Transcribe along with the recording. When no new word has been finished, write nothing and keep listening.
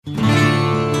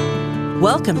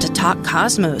Welcome to Talk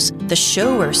Cosmos, the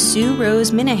show where Sue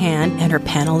Rose Minahan and her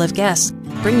panel of guests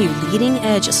bring you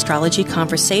leading-edge astrology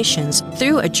conversations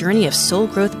through a journey of soul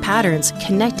growth patterns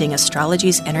connecting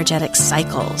astrology's energetic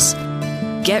cycles.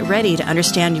 Get ready to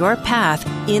understand your path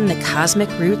in the cosmic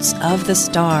roots of the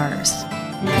stars.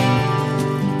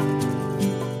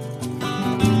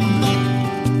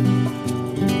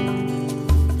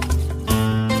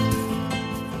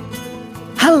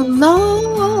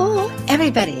 Hello,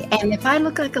 everybody. And if I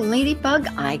look like a ladybug,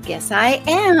 I guess I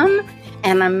am.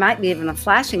 And I might be even a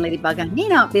flashing ladybug. I may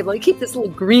not be able to keep this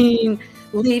little green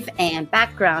leaf and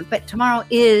background. But tomorrow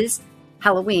is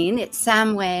Halloween. It's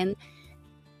Samhain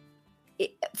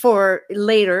for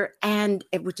later, and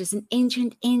which is an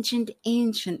ancient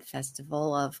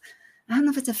festival of, I don't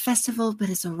know if it's a festival, but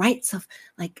it's a rites of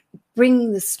like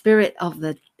bringing the spirit of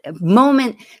the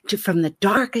moment from the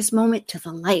darkest moment to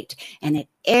the light. And at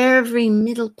every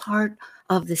middle part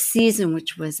of the season,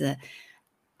 which was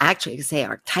actually, you could say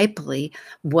archetypally,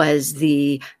 was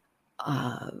the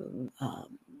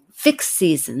fixed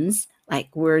seasons.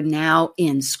 Like we're now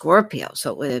in Scorpio,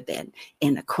 so it would have been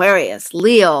in Aquarius,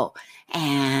 Leo,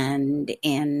 and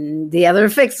in the other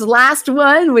fixed last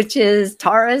one, which is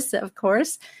Taurus, of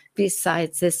course,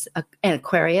 besides this and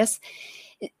Aquarius.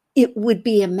 It would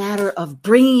be a matter of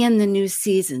bringing in the new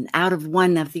season out of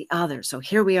one of the other. So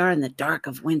here we are in the dark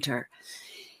of winter.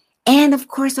 And of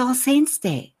course, All Saints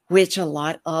Day, which a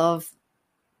lot of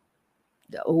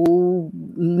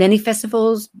many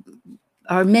festivals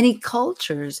or many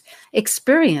cultures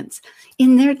experience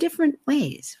in their different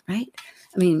ways, right?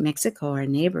 I mean, Mexico, our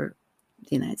neighbor,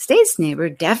 the United States neighbor,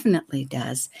 definitely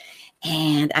does.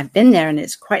 And I've been there, and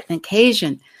it's quite an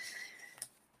occasion.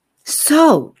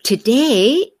 So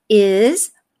today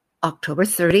is October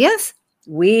 30th.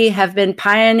 We have been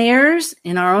pioneers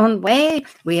in our own way.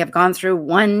 We have gone through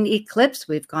one eclipse.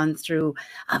 We've gone through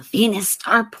a Venus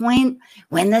star point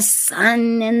when the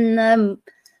sun and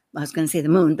I was going to say the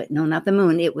moon, but no, not the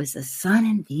moon. It was the sun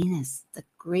and Venus, the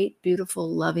great, beautiful,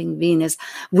 loving Venus,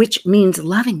 which means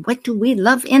loving. What do we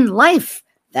love in life?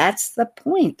 That's the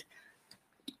point.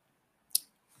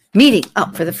 Meeting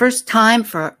for the first time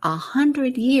for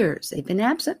 100 years. They've been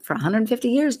absent for 150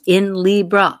 years in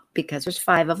Libra because there's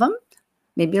 5 of them,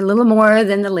 maybe a little more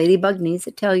than the ladybug needs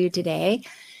to tell you today.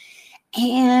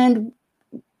 And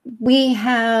we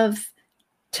have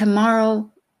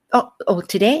tomorrow,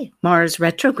 today, Mars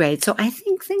retrograde. So I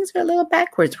think things are a little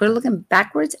backwards. We're looking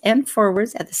backwards and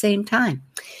forwards at the same time.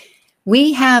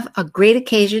 We have a great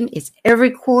occasion. It's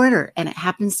every quarter, and it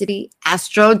happens to be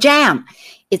Astro Jam.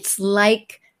 It's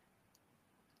like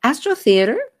Astro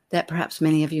Theater that perhaps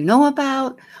many of you know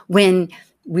about, when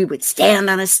we would stand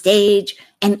on a stage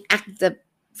and act the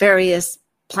various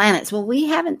planets. Well, we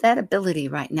haven't that ability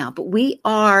right now, but we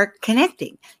are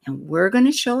connecting, and we're going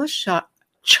to show a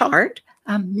chart,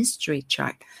 a mystery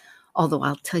chart. Although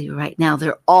I'll tell you right now,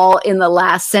 they're all in the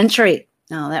last century.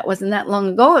 No, that wasn't that long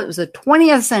ago. It was the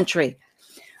 20th century.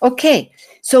 Okay,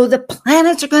 so the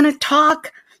planets are going to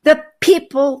talk. The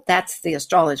people, that's the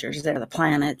astrologers, they're the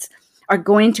planets, are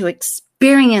going to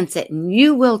experience it, and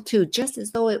you will too, just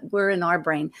as though it were in our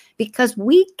brain, because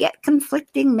we get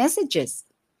conflicting messages.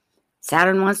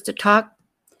 Saturn wants to talk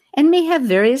and may have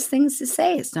various things to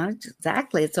say. It's not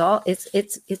exactly, it's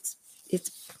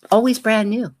always brand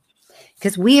new,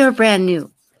 because we are brand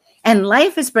new and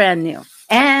life is brand new,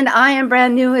 and I am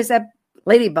brand new as a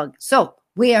ladybug. So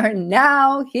we are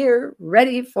now here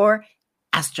ready for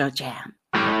Astro Jam.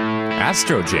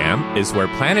 Astro Jam is where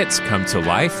planets come to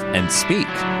life and speak.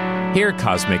 Hear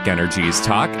cosmic energies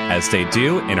talk as they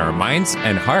do in our minds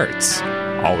and hearts.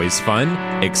 Always fun,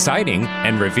 exciting,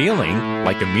 and revealing,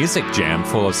 like a music jam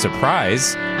full of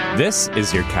surprise. This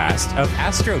is your cast of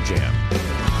Astro Jam.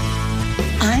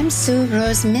 I'm Sue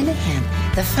Rose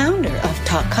Minahan, the founder of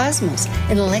Talk Cosmos,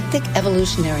 an eclectic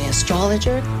evolutionary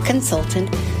astrologer,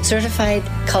 consultant, certified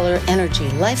color energy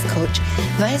life coach,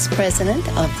 vice president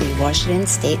of the Washington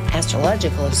State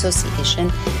Astrological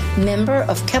Association, member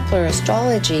of Kepler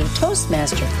Astrology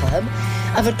Toastmaster Club,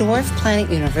 of a Dwarf Planet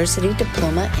University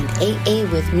diploma and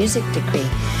AA with music degree.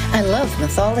 I love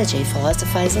mythology,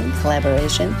 philosophizing,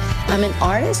 collaboration. I'm an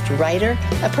artist, writer,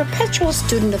 a perpetual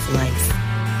student of life.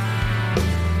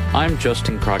 I'm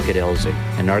Justin Crockett-Elzig,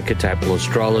 an archetypal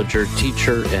astrologer,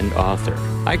 teacher, and author.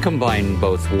 I combine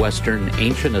both Western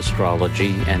ancient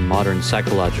astrology and modern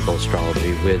psychological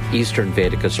astrology with Eastern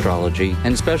Vedic astrology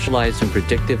and specialize in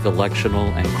predictive,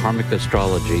 electional, and karmic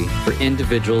astrology for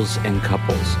individuals and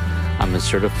couples. I'm a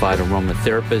certified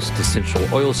aromatherapist, essential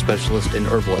oil specialist, and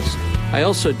herbalist. I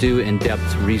also do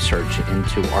in-depth research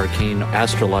into arcane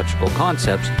astrological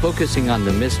concepts, focusing on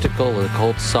the mystical,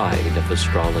 occult side of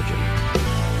astrology.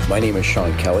 My name is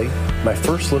Sean Kelly. My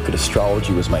first look at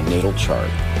astrology was my natal chart,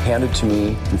 handed to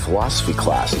me in philosophy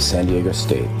class at San Diego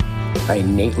State. I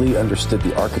innately understood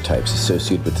the archetypes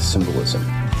associated with the symbolism.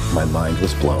 My mind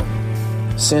was blown.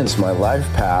 Since, my life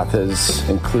path has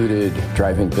included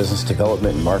driving business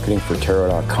development and marketing for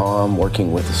Tarot.com,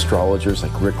 working with astrologers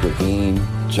like Rick Levine,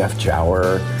 Jeff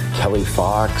Jower, Kelly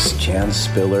Fox, Jan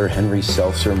Spiller, Henry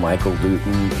Seltzer, Michael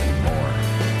Luton, and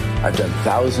more. I've done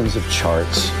thousands of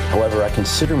charts. However, I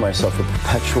consider myself a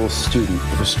perpetual student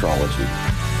of astrology.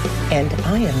 And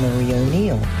I am Marie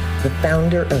O'Neill, the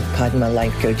founder of Padma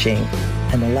Life Coaching.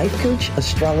 I'm a life coach,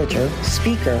 astrologer,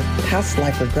 speaker, past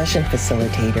life regression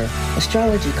facilitator,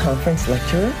 astrology conference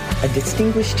lecturer, a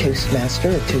distinguished Toastmaster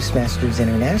at Toastmasters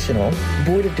International,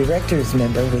 board of directors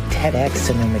member with TEDx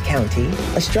Sonoma County,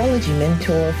 astrology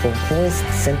mentor for Forest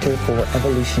Center for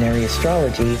Evolutionary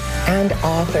Astrology, and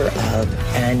author of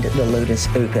And the Lotus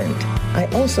Opened. I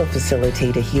also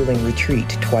facilitate a healing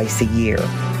retreat twice a year.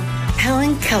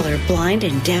 Helen Keller, blind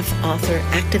and deaf author,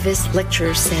 activist,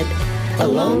 lecturer, said,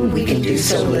 "Alone we can do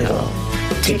so little.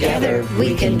 Together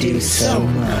we can do so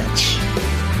much."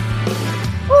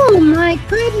 Oh my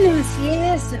goodness,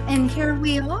 yes. And here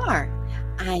we are.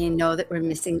 I know that we're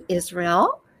missing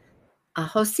Israel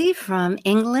Ahosi from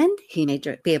England. He may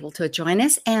be able to join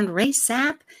us. And Ray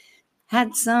Sapp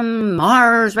had some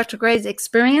Mars retrograde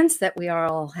experience that we are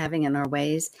all having in our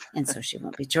ways. And so she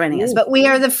won't be joining us. But we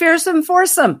are the fearsome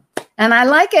foursome. And I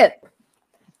like it.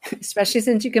 Especially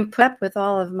since you can put up with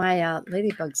all of my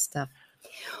ladybug stuff.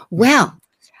 Well,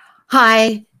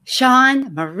 hi,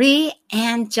 Sean, Marie,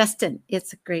 and Justin.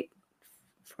 It's great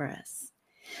for us.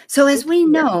 So as we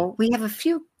know, we have a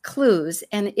few clues,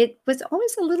 and it was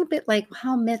always a little bit like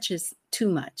how much is too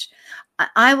much.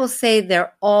 I will say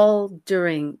they're all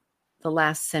during the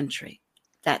last century.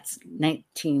 That's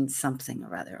 19 something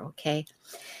or other, okay?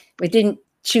 We didn't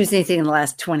choose anything in the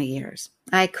last 20 years.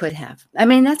 I could have. I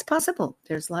mean, that's possible.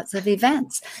 There's lots of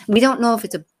events. We don't know if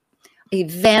it's an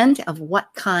event of what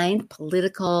kind,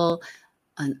 political,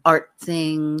 an art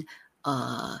thing.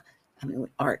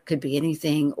 Art could be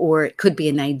anything, or it could be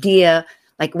an idea.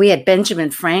 Like we had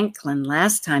Benjamin Franklin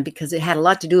last time because it had a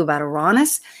lot to do about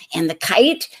Uranus and the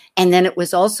kite. And then it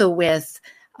was also with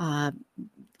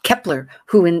Kepler,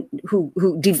 who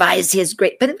devised his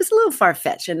great, but it was a little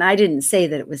far-fetched. And I didn't say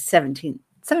that it was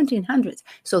 1700s.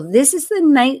 So this is the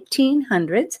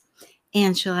 1900s.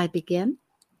 And shall I begin?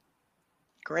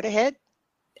 Go right ahead.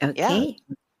 Okay.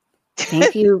 Yeah.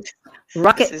 Thank you,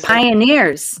 rocket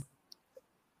pioneers.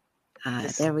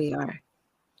 There we are.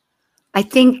 I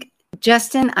think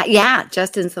Justin,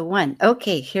 Justin's the one.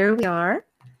 Okay, here we are.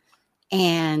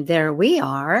 And there we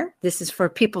are. This is for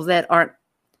people that aren't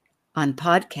on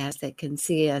podcast that can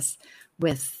see us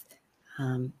with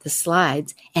the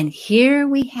slides. And here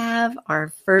we have our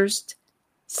first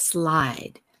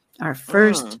slide, our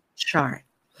first chart.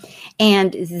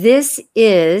 And this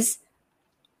is,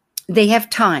 they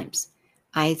have times.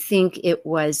 I think it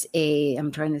was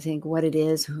I'm trying to think what it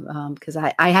is because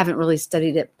I haven't really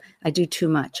studied it. I do too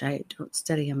much. I don't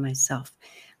study them myself.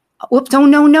 Whoops. Oh,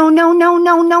 no.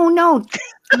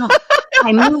 Oh,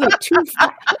 I move it too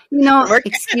far.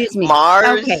 Excuse me.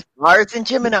 Mars and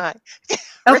Gemini.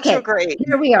 Okay, retrograde.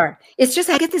 Here we are. It's just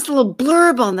I get this little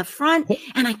blurb on the front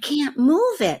and I can't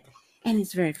move it. And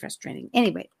it's very frustrating.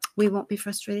 Anyway, we won't be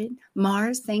frustrated.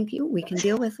 Mars, thank you. We can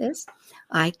deal with this.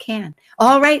 I can.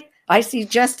 All right. I see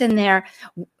Justin there.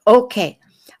 Okay.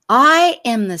 I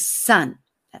am the sun.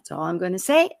 That's all I'm going to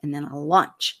say. And then I'll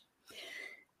launch.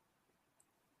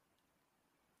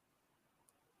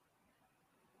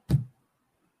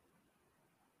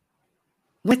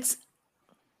 What's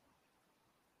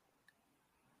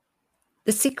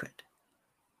the secret?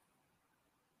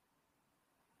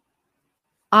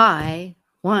 I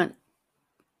want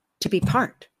to be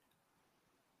part.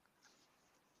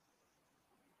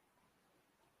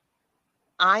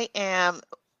 I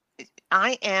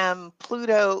am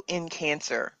Pluto in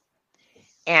Cancer,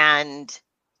 and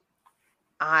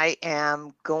I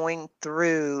am going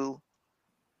through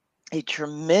a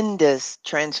tremendous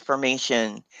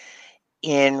transformation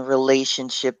in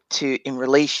relationships.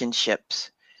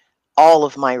 All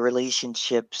of my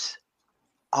relationships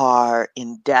are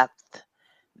in depth.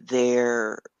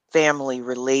 They're family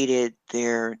related.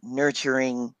 They're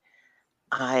nurturing.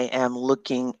 I am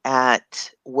looking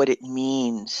at what it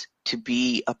means to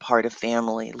be a part of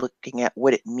family, looking at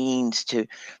what it means to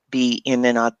be in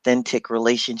an authentic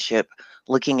relationship,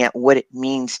 looking at what it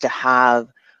means to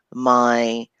have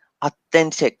my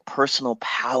authentic personal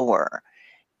power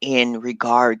in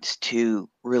regards to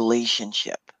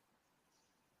relationship?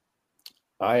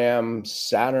 I am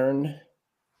Saturn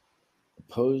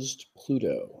opposed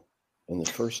Pluto in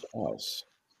the first house.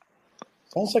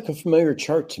 Sounds like a familiar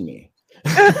chart to me.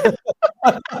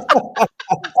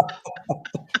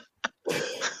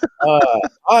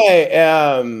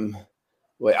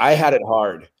 I had it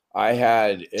hard. I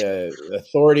had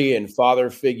authority and father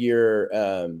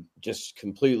figure just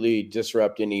completely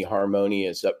disrupt any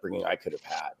harmonious upbringing I could have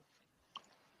had.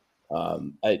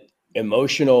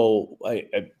 Emotional,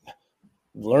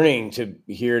 learning to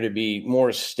be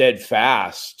more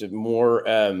steadfast, more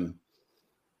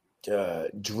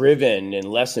driven and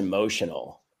less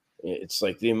emotional. It's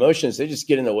like the emotions, they just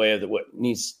get in the way of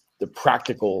the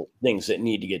practical things that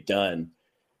need to get done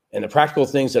and the practical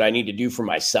things that I need to do for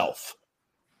myself.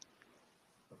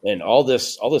 And all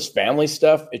this family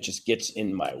stuff, it just gets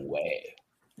in my way.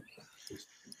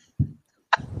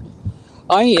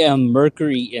 I am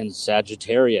Mercury in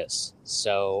Sagittarius,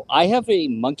 so I have a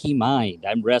monkey mind.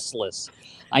 I'm restless.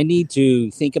 I need to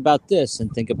think about this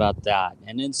and think about that.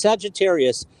 And in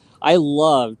Sagittarius, I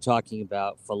love talking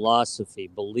about philosophy,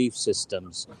 belief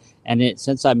systems. And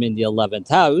since I'm in the 11th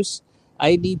house,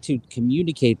 I need to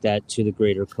communicate that to the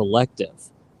greater collective.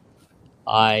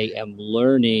 I'm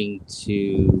learning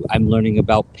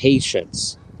about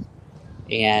patience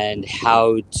and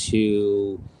how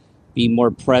to be more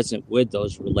present with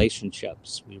those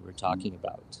relationships we were talking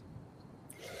about.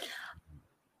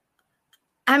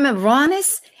 I'm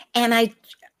Uranus, and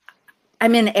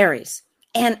I'm in Aries,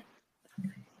 and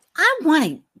I want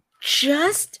to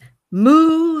just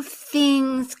move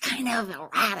things kind of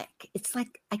erratic. It's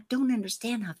like I don't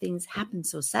understand how things happen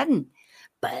so sudden,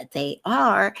 but they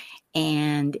are.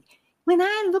 And when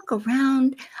I look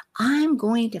around, I'm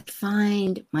going to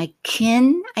find my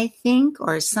kin, I think,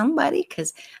 or somebody,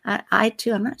 because I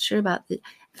too, I'm not sure about the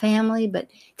family, but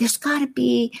there's got to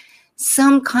be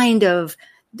some kind of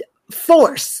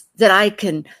force that I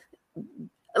can,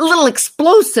 a little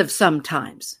explosive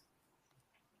sometimes.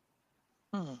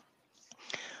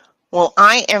 Well,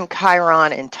 I am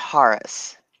Chiron and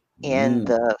Taurus in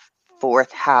the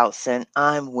 4th house, and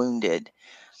I'm wounded.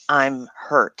 I'm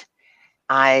hurt.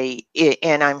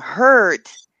 I'm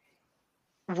hurt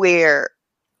where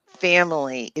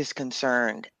family is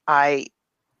concerned. I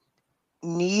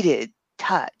needed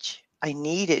touch. I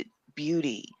needed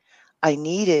beauty. I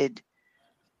needed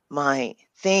my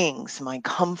things, my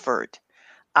comfort.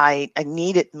 I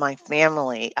needed my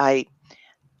family.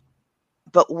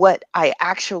 But what I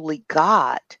actually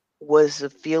got was a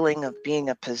feeling of being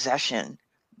a possession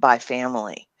by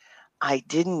family. I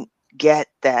didn't get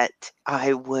that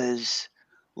I was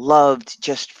loved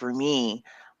just for me.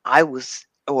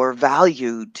 Or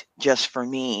valued just for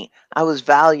me. I was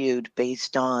valued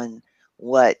based on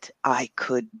what I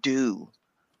could do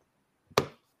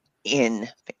in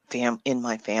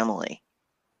my family.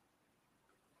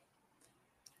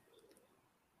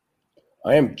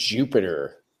 I am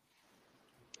Jupiter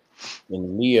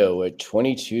in Leo at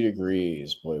 22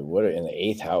 degrees. Boy, what in the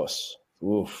 8th house.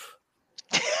 Oof.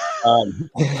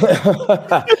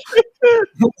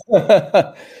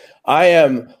 I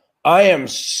am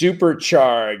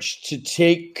supercharged to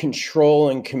take control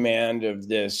and command of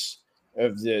this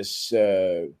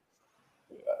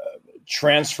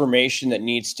transformation that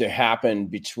needs to happen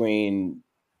between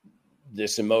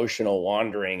this emotional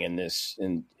wandering and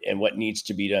what needs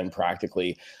to be done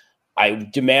practically. I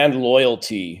demand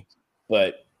loyalty,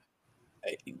 but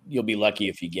you'll be lucky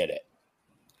if you get it.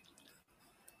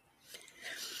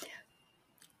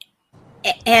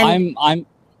 And I'm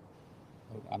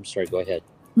sorry, go ahead.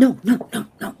 No.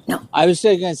 I was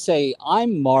going to say,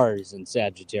 I'm Mars in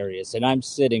Sagittarius, and I'm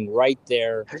sitting right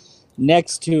there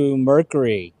next to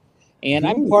Mercury. And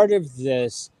I'm part of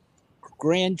this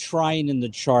grand trine in the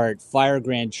chart, fire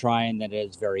grand trine, that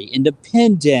is very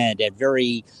independent and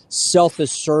very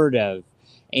self-assertive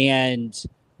and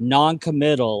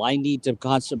non-committal. I need to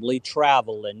constantly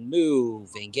travel and move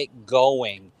and get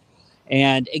going.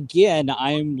 And again,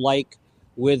 I'm like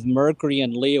with Mercury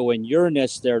and Leo and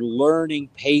Uranus, they're learning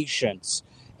patience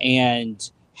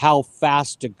and how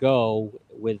fast to go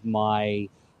with my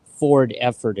forward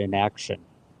effort and action.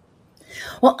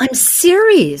 Well, I'm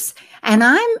Ceres, and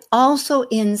I'm also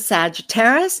in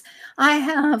Sagittarius.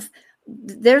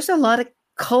 There's a lot of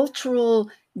cultural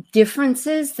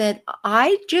differences that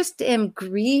I just am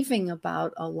grieving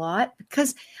about a lot,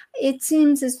 because it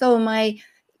seems as though my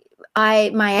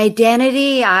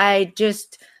identity, I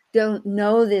just don't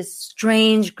know this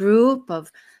strange group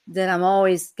that I'm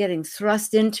always getting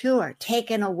thrust into or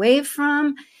taken away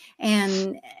from.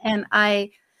 And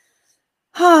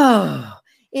Oh,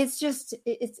 it's just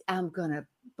I'm gonna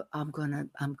work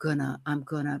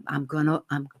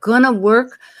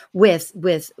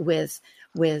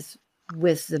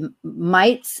with the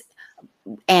mites,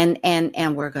 and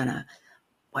we're gonna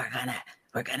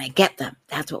get them.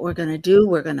 That's what we're gonna do.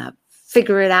 We're gonna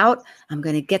figure it out. I'm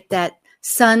gonna get that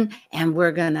sun, and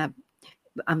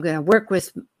I'm gonna work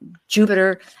with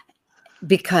Jupiter,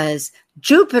 because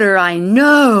Jupiter, I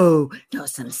know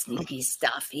some sneaky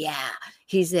stuff. Yeah,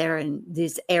 he's there in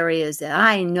these areas that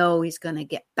I know he's going to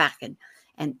get back and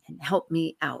help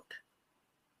me out.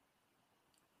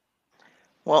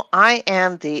 Well, I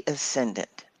am the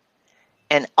ascendant,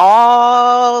 and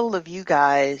all of you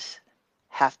guys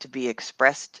have to be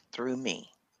expressed through me.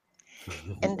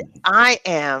 And I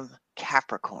am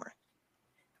Capricorn,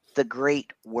 the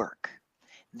great work.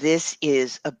 This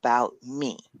is about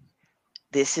me.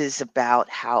 This is about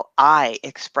how I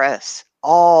express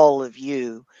all of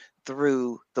you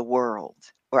through the world,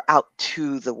 or out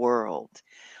to the world,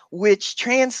 which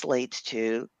translates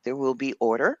to there will be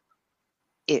order.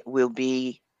 It will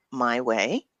be my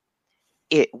way.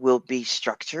 It will be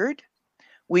structured.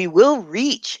 We will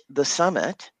reach the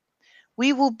summit.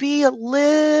 We will be a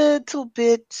little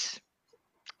bit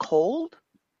cold.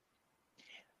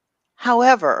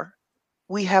 However,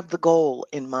 we have the goal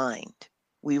in mind.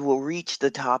 We will reach the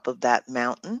top of that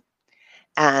mountain,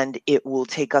 and it will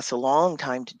take us a long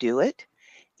time to do it.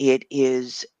 It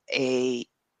is a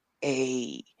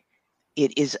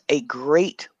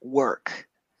great work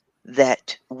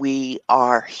that we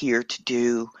are here to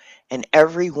do, and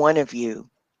every one of you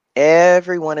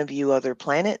other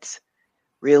planets,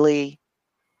 really,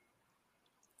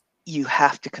 you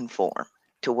have to conform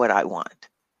to what I want.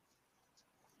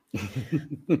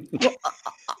 Well,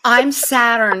 I'm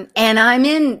Saturn, and I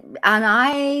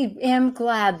am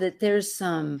glad that there's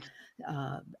some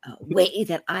way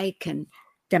that I can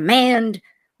demand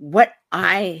what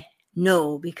I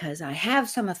know, because I have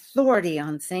some authority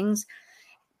on things,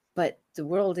 but the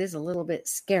world is a little bit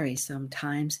scary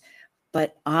sometimes.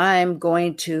 But I'm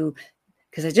going to,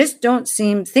 because I just don't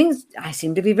seem, I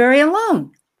seem to be very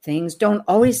alone. Things don't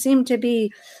always seem to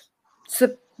be,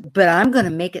 but I'm going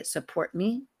to make it support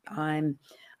me. I'm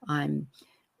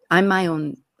my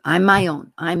own.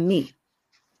 I'm me.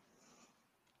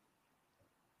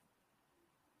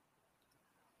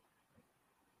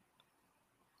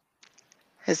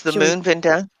 Has the moon been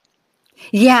done?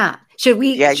 Yeah. Should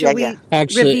we? Yeah.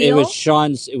 Actually, reveal?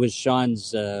 It was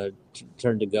Sean's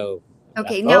turn to go.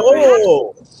 Okay. Now,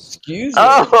 excuse me.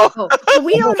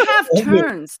 We don't have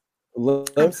turns.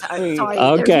 Sorry.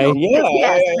 Okay.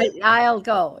 But I'll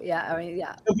go. Yeah. I mean,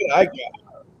 yeah.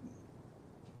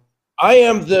 I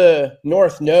am the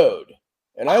North Node,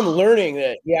 and I'm learning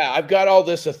that, I've got all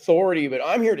this authority, but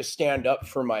I'm here to stand up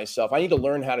for myself. I need to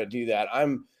learn how to do that.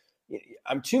 I'm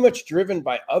too much driven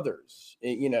by others,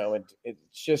 and it's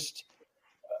just,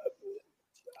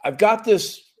 I've got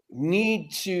this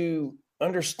need to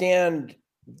understand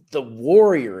the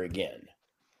warrior again,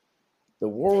 the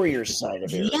warrior side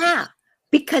of it. Yeah,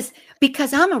 because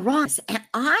I'm a Ross, and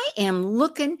I am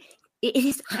looking.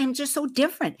 I'm just so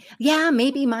different. Yeah,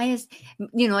 maybe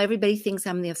everybody thinks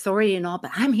I'm the authority and all, but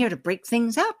I'm here to break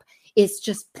things up. It's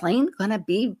just plain gonna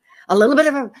be a little bit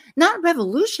of a, not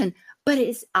revolution, but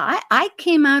I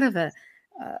came out of a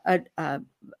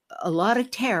lot of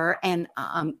terror, and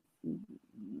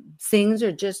things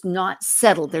are just not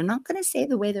settled. They're not going to stay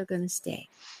the way they're going to stay.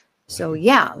 So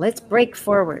let's break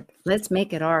forward. Let's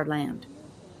make it our land.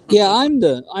 Yeah, I'm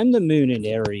the moon in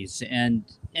Aries, and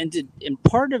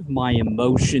part of my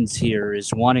emotions here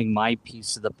is wanting my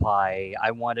piece of the pie.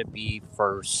 I want to be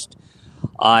first.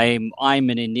 I'm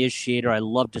an initiator. I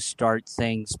love to start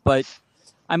things, but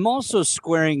I'm also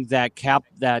squaring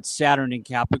that Saturn in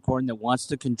Capricorn that wants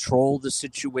to control the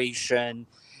situation,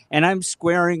 and I'm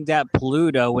squaring that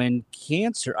Pluto in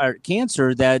Cancer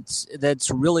that's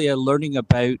really learning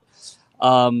about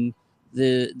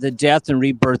the death and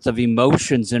rebirth of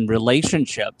emotions and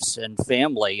relationships and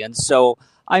family. And so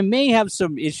I may have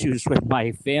some issues with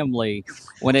my family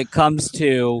when it comes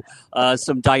to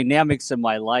some dynamics in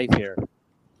my life here.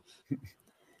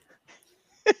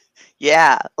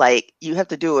 Yeah, like you have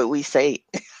to do what we say.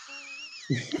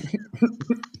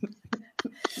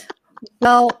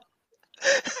 Well,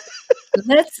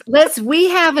 we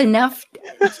have enough.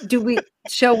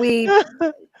 Shall we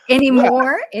any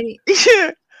more?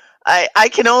 I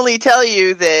can only tell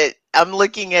you that I'm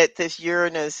looking at this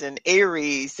Uranus and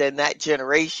Aries and that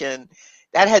generation.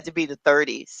 That had to be the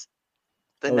 30s,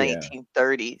 the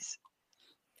 1930s.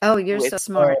 Oh, you're so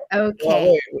smart.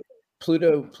 Okay.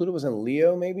 Pluto was in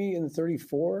Leo maybe in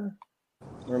 34?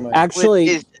 Actually,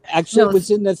 Is- it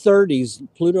was in the 30s.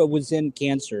 Pluto was in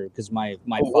Cancer because my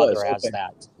father has okay.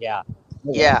 that. Yeah.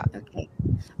 yeah. Okay.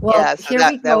 Well, Yeah. So here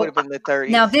we that go. would have been the 30s.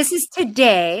 Now, this is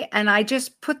today, and I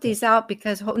just put these out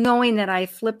because knowing that I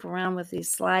flip around with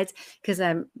these slides because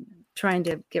I'm trying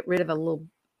to get rid of a little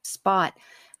spot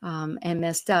and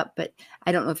messed up. But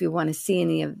I don't know if you want to see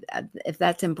any of if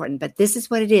that's important. But this is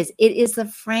what it is. It is the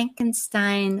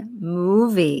Frankenstein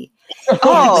movie.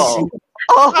 Oh.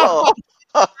 Oh.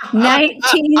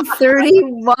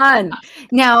 1931.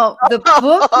 Now, the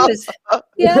book was,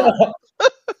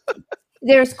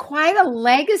 there's quite a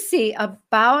legacy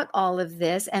about all of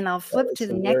this. And I'll flip to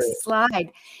the next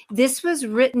slide. This was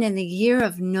written in the year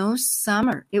of no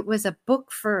summer. It was a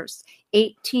book first,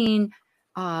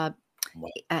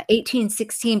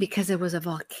 1816, because there was a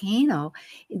volcano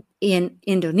in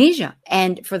Indonesia.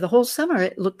 And for the whole summer,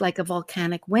 it looked like a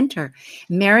volcanic winter.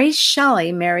 Mary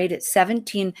Shelley married at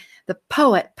 17 the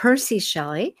poet Percy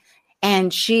Shelley,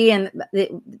 and she and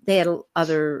they had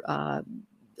other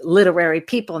literary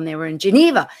people, and they were in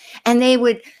Geneva, and they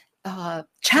would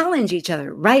challenge each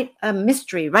other, write a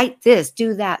mystery, write this,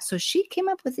 do that. So she came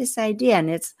up with this idea, and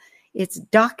it's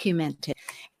documented.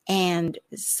 And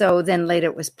so then later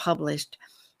it was published.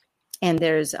 And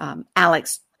there's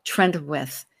Alex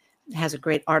Trentowith has a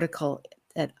great article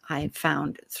that I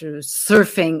found through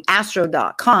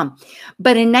surfingastro.com.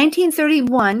 But in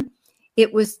 1931,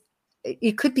 it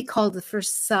could be called the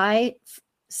first sci-fi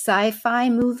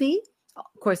movie.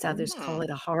 Of course, others call it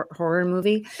a horror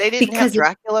movie. They didn't have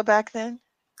Dracula back then?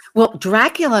 Well,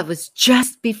 Dracula was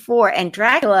just before, and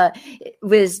Dracula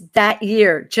was that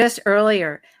year, just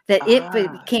earlier, that it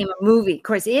became a movie. Of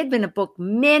course, it had been a book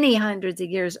many hundreds of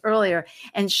years earlier,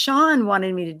 and Sean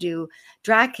wanted me to do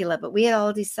Dracula, but we had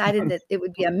all decided that it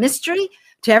would be a mystery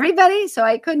to everybody, so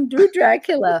I couldn't do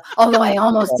Dracula, although I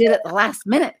almost did it the last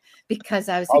minute because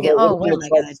I was thinking, what am I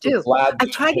going to do? I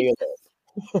tried to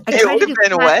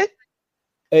do what?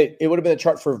 It would have been a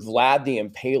chart for Vlad the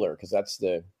Impaler, because that's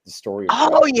the story.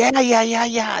 Oh,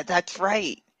 yeah. That's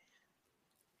right.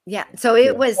 Yeah. So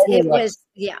it was.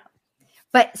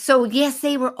 But so, yes,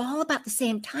 they were all about the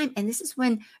same time. And this is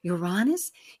when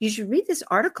Uranus, you should read this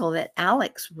article that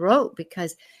Alex wrote,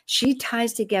 because she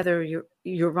ties together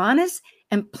Uranus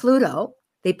and Pluto.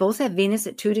 They both have Venus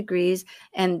at 2 degrees,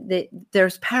 and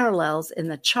there's parallels in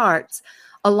the charts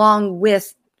along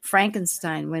with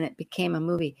Frankenstein when it became a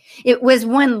movie. It was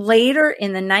one later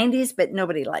in the 90s, but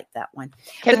nobody liked that one.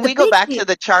 Can we go back to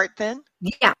the chart then?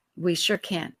 Yeah, we sure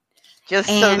can. So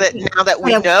that now that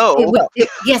we know.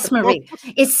 Yes, Marie.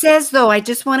 It says, though, I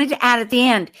just wanted to add at the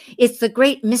end, it's the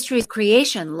great mystery of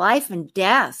creation, life and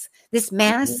death. This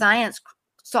man of science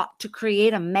sought to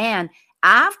create a man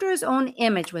after his own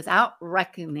image without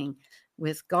reckoning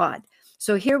with God.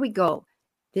 So here we go.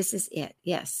 This is it.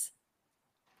 Yes.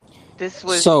 This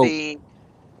was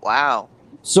wow.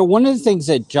 So one of the things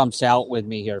that jumps out with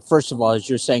me here, first of all, is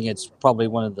you're saying it's probably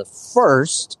one of the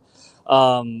first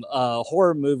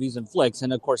horror movies and flicks,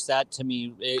 and of course that to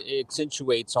me it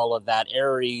accentuates all of that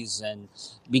Aries and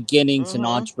beginnings and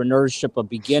entrepreneurship of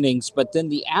beginnings. But then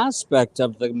the aspect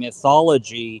of the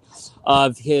mythology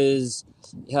of his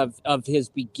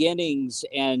beginnings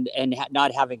and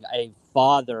not having a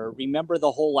father. Remember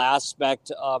the whole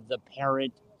aspect of the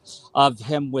parent of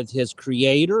him with his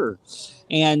creator,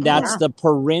 and that's the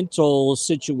parental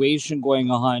situation going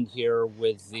on here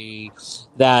with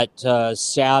that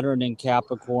Saturn and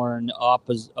Capricorn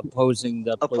opposing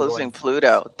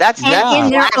Pluto. That's in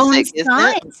their own classic,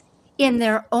 signs. In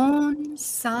their own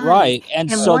signs, right? And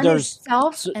so one there's is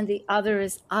self, and the other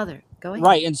is other. Go ahead.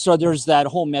 Right, and so there's that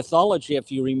whole mythology.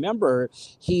 If you remember,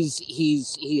 he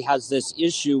has this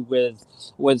issue with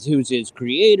who's his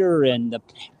creator and the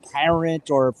parent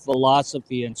or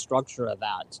philosophy and structure of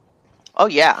that. Oh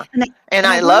yeah, and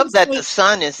I love that the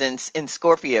sun is in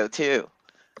Scorpio too.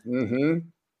 Mm-hmm.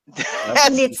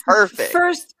 That's perfect.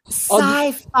 First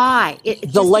sci-fi.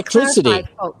 The electricity.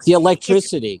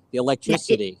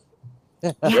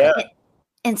 Yeah.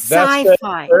 And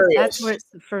sci-fi. That's where it's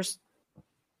the first.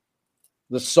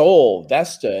 The soul,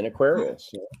 Vesta in Aquarius.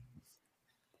 Yeah.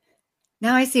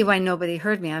 Now I see why nobody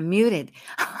heard me. I'm muted.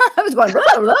 I was going, blah,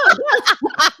 blah,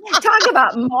 blah. Talk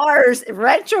about Mars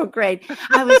retrograde.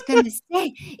 I was going to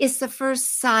say it's the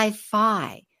first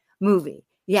sci-fi movie.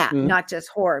 Yeah, not just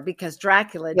horror, because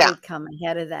Dracula did come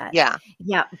ahead of that. Yeah.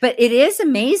 Yeah, but it is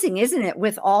amazing, isn't it,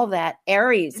 with all that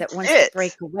Aries that wants to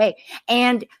break away.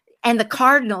 And the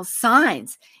cardinal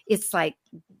signs. It's like...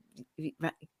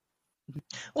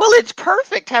 Well, it's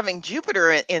perfect having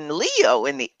Jupiter in Leo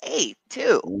in the 8th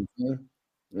too.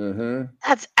 Mm-hmm.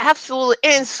 That's absolutely,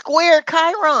 and square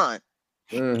Chiron.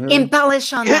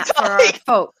 Embellish on that for our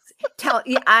folks.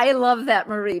 I love that,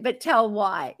 Marie, but tell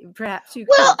why. Perhaps you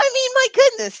could. Well, I mean, my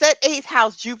goodness, that 8th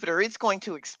house Jupiter, it's going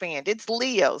to expand. It's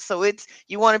Leo, so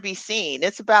you want to be seen.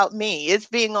 It's about me. It's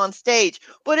being on stage,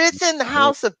 but it's in the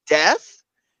house of death,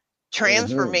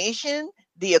 transformation,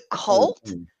 the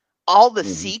occult, all the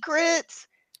secrets.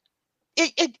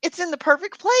 It's in the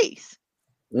perfect place.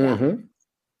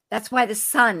 That's why the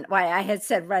sun, why I had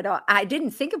said right on. I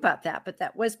didn't think about that, but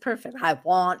that was perfect. I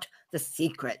want the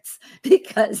secrets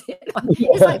because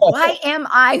it's like, why am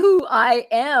I who I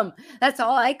am? That's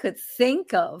all I could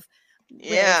think of.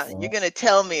 Yeah, you're going to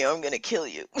tell me or I'm going to kill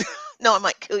you. No, I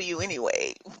might kill you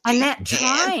anyway. And that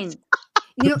trine,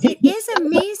 it is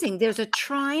amazing. There's a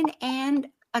trine and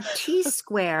a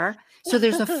T-square. So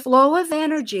there's a flow of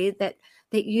energy that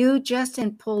you,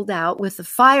 Justin, pulled out with the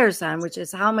fire sign, which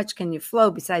is how much can you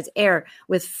flow besides air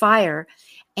with fire.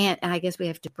 And I guess we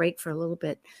have to break for a little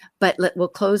bit, but we'll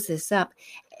close this up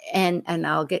and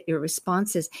I'll get your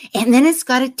responses. And then it's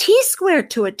got a T-square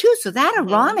to it too. So that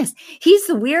Uranus, he's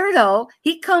the weirdo.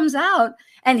 He comes out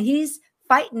and he's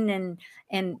fighting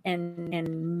and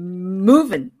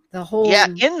moving the whole. Yeah,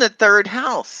 in the 3rd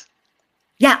house.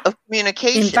 Yeah. Of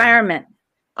communication. Environment.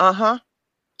 Uh-huh.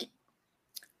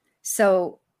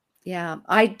 So, yeah,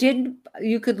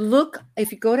 you could look,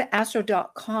 if you go to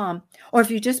astro.com, or if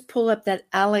you just pull up that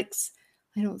Alex,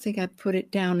 I don't think I put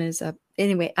it down as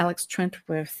Alex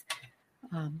Trentworth,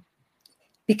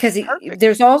 because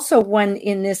there's also one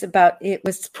in this it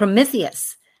was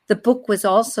Prometheus. The book was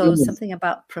also something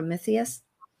about Prometheus,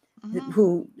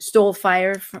 who stole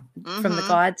fire from the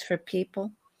gods for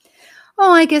people.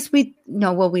 Oh, I guess we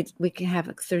can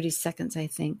have 30 seconds, I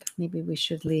think. Maybe we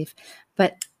should leave.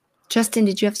 But Justin,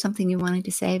 did you have something you wanted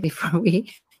to say before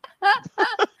we?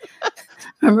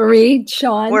 Marie,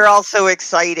 Sean? We're all so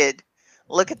excited.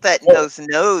 Look at those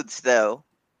nodes, though.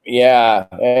 Yeah.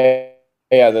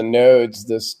 The nodes,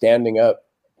 the standing up.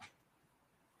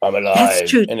 I'm alive. That's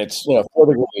true. And it's, 4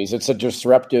 degrees. It's a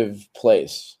disruptive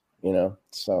place,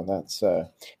 So that's,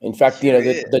 in fact,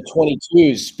 the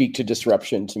 22s speak to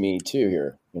disruption to me too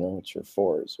here, it's your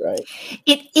 4s, right?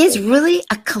 It is really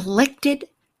a collected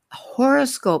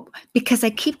horoscope because I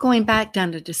keep going back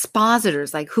down to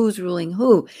dispositors, like who's ruling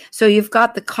who. So you've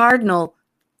got the cardinal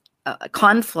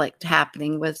conflict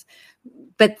happening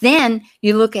but then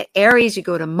you look at Aries, you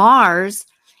go to Mars,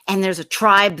 and there's a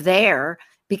tribe there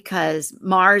because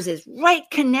Mars is right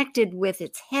connected with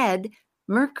its head,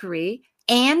 Mercury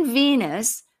and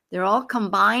Venus. They're all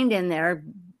combined in there,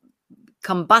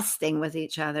 combusting with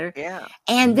each other. Yeah.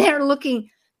 And they're looking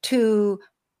to,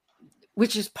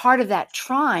 which is part of that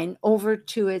trine, over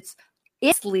to its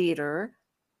leader,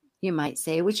 you might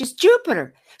say, which is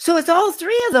Jupiter. So it's all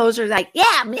 3 of those are like,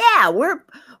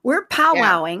 we're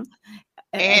powwowing.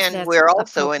 And we're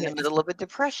also in the middle of a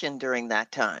depression during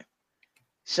that time.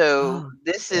 So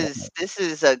this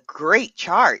is a great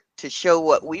chart to show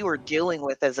what we were dealing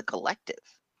with as a collective.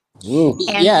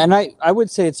 And I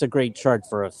would say it's a great chart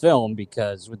for a film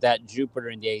because with that Jupiter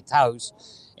in the 8th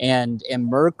house and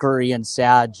Mercury and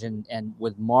Sag and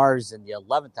with Mars in the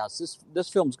 11th house, this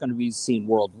film's going to be seen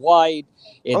worldwide.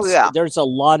 There's a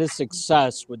lot of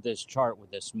success with this chart,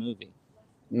 with this movie.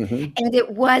 And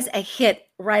it was a hit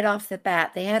right off the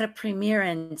bat. They had a premiere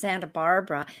in Santa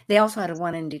Barbara. They also had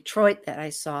one in Detroit that I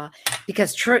saw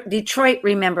because Detroit,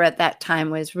 remember, at that time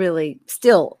was really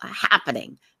still a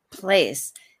happening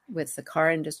place with the car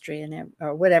industry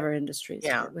or whatever industries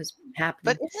that was happening.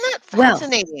 But isn't that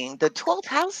fascinating? The 12th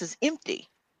house is empty.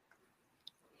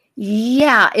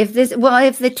 Yeah, if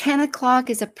the 10 o'clock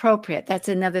is appropriate, that's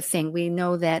another thing. We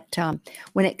know that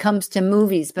when it comes to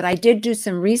movies, but I did do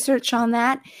some research on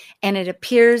that, and it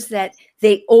appears that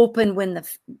they open when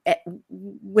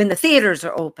the theaters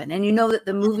are open, and that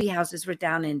the movie houses were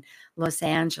down in Los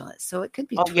Angeles, so it could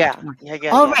be.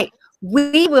 All right,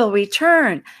 we will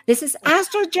return. This is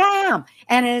Astro Jam,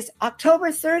 and it is October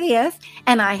 30th,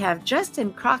 and I have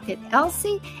Justin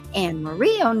Crockett-Elsey and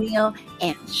Marie O'Neill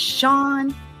and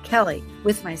Sean Kelly.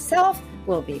 With myself,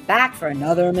 we'll be back for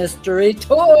another mystery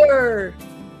tour.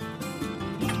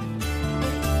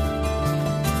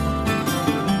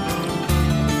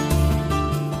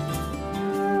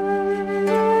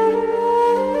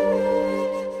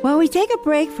 While we take a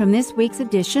break from this week's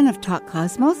edition of Talk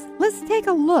Cosmos, let's take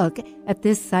a look at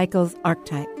this cycle's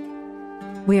archetype.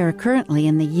 We are currently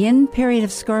in the yin period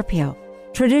of Scorpio,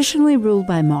 traditionally ruled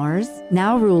by Mars,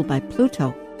 now ruled by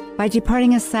Pluto. By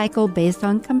departing a cycle based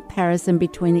on comparison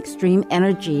between extreme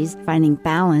energies finding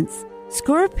balance,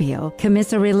 Scorpio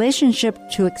commits a relationship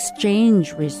to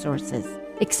exchange resources,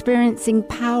 experiencing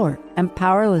power and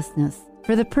powerlessness. For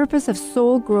for the purpose of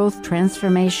soul growth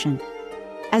transformation.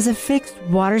 As a fixed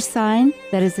water sign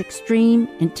that is extreme,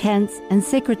 intense, and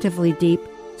secretively deep,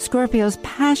 Scorpio's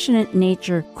passionate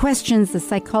nature questions the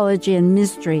psychology and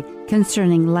mystery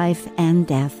concerning life and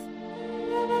death.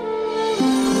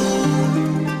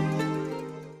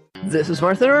 This is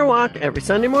Martha Norwalk every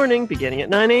Sunday morning beginning at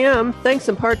 9 a.m. Thanks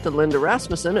in part to Linda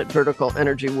Rasmussen at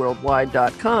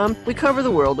verticalenergyworldwide.com. We cover the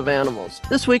world of animals.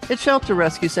 This week, it's Shelter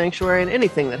Rescue Sanctuary and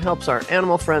anything that helps our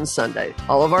Animal Friends Sunday.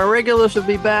 All of our regulars will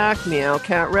be back. Meow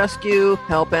Cat Rescue,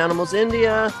 Help Animals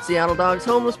India, Seattle Dogs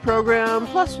Homeless Program.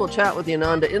 Plus, we'll chat with the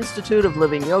Ananda Institute of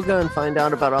Living Yoga and find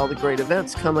out about all the great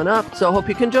events coming up. So I hope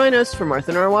you can join us for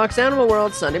Martha Norwalk's Animal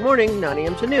World Sunday morning, 9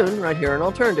 a.m. to noon, right here on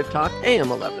Alternative Talk, AM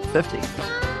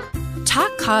 1150.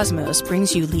 Talk Cosmos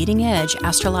brings you leading-edge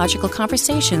astrological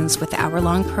conversations with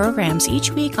hour-long programs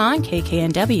each week on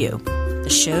KKNW. The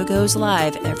show goes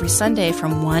live every Sunday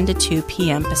from 1 to 2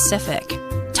 p.m. Pacific.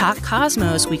 Talk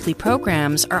Cosmos weekly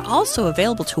programs are also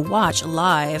available to watch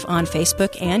live on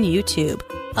Facebook and YouTube,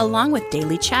 along with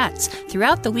daily chats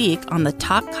throughout the week on the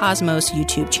Talk Cosmos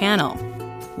YouTube channel.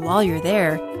 While you're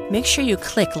there, make sure you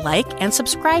click like and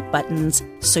subscribe buttons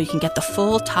so you can get the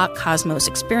full Talk Cosmos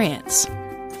experience.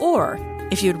 Or,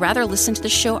 if you'd rather listen to the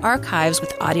show archives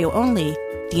with audio only,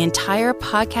 the entire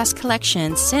podcast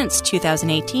collection since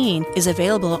 2018 is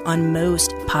available on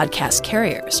most podcast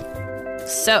carriers.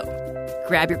 So,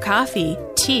 grab your coffee,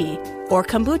 tea, or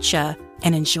kombucha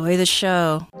and enjoy the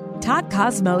show. Talk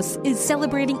Cosmos is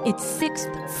celebrating its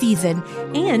 6th season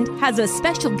and has a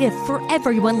special gift for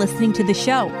everyone listening to the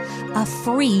show, a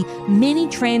free mini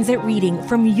transit reading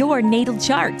from your natal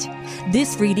chart.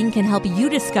 This reading can help you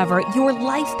discover your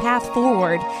life path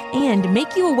forward and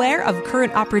make you aware of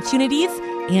current opportunities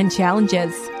and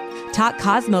challenges. Talk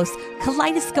Cosmos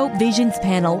Kaleidoscope Visions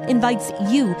panel invites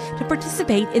you to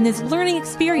participate in this learning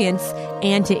experience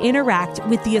and to interact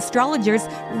with the astrologers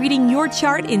reading your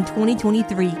chart in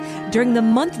 2023 during the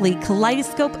monthly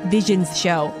Kaleidoscope Visions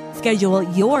show. Schedule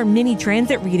your mini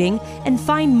transit reading and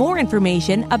find more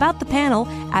information about the panel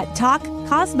at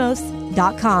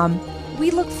talkcosmos.com. We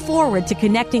look forward to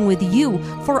connecting with you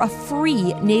for a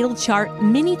free natal chart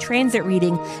mini transit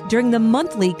reading during the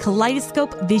monthly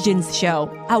Kaleidoscope Visions show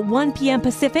at 1 p.m.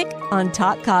 Pacific on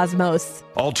Talk Cosmos.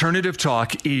 Alternative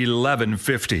Talk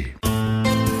 1150.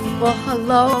 Well,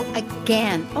 hello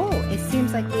again. Oh, it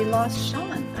seems like we lost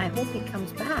Sean. I hope he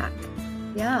comes back.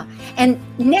 Yeah. And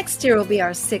next year will be our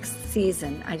 6th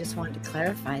season. I just wanted to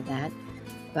clarify that.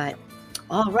 But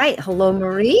all right. Hello,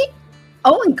 Marie.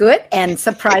 Oh, and good. And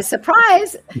surprise,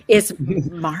 surprise, it's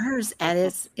Mars at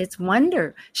its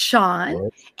wonder. Sean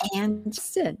and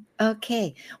Justin.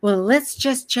 Okay. Well, let's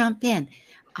just jump in.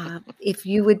 If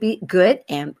you would be good.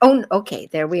 And okay.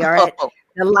 There we are at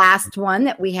the last one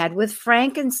that we had with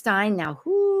Frankenstein. Now,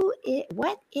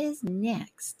 what is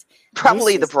next?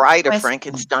 Probably the bride of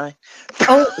Frankenstein.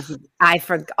 Oh, I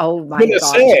forgot. Oh, my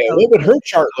God. What would her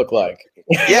chart look like?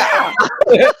 Yeah.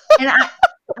 And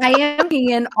I am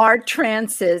in our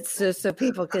transits so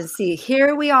people can see.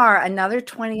 Here we are, another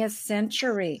 20th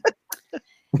century.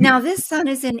 Now, this sun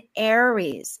is in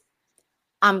Aries.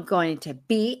 I'm going to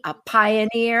be a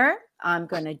pioneer. I'm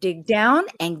going to dig down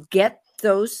and get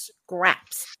those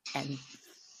scraps and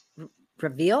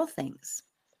reveal things.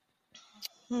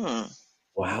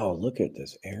 Wow, look at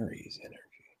this Aries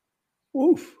energy.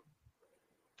 Oof.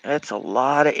 That's a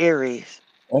lot of Aries.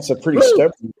 That's a pretty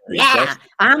stubborn. Yeah,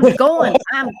 I'm going.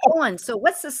 So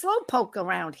what's the slow poke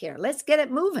around here? Let's get it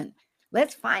moving.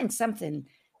 Let's find something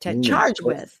to charge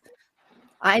with.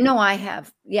 I know I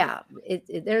have. Yeah,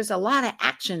 there's a lot of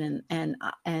action and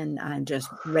I'm just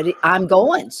ready. I'm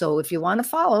going. So if you want to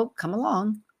follow, come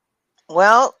along.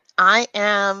 Well, I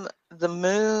am the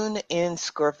moon in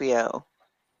Scorpio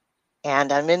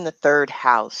and I'm in the 3rd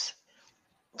house.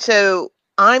 So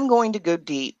I'm going to go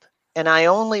deep. And I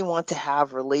only want to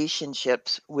have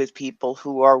relationships with people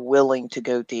who are willing to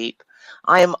go deep.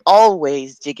 I am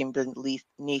always digging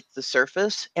beneath the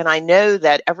surface. And I know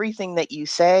that everything that you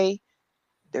say,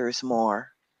 there's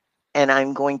more. And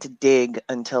I'm going to dig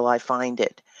until I find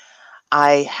it.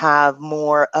 I have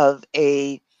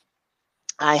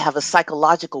a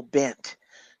psychological bent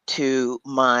to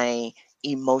my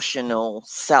emotional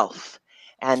self.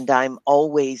 And I'm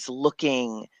always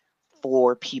looking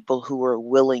for people who are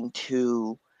willing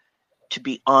to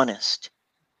be honest,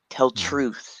 tell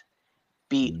truth,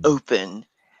 be open,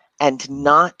 and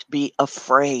not be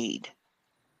afraid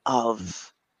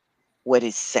of what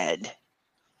is said.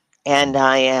 And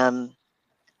I'm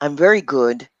very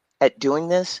good at doing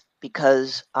this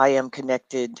because I am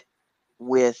connected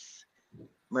with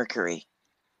Mercury.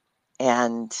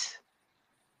 And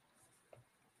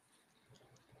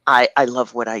I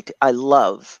love what I do. I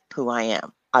love who I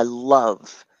am. I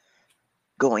love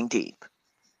going deep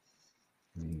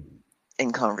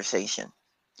in conversation.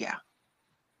 Yeah.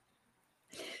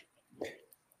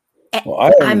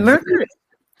 Well, I'm Mercury.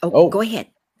 Oh, go ahead.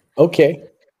 Okay.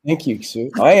 Thank you,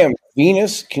 Sue. I am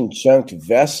Venus conjunct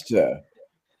Vesta.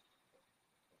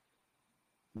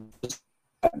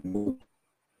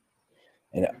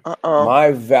 And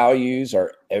my values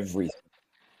are everything.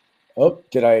 Oh,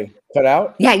 did I cut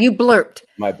out? Yeah, you blurped.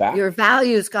 My back? Your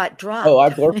values got dropped. Oh, I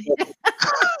blurped.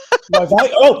 My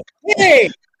value. Oh, hey!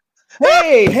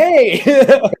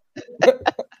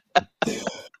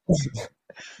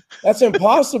 That's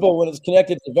impossible when it's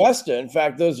connected to Vesta. In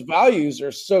fact, those values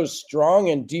are so strong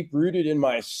and deep-rooted in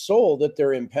my soul that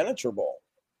they're impenetrable.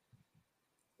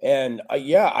 And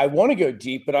I want to go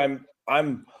deep, but I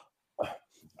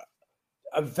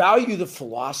value the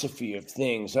philosophy of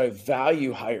things. I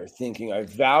value higher thinking. I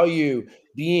value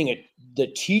being the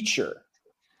teacher.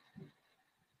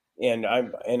 And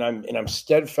I'm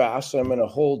steadfast. I'm going to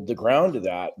hold the ground to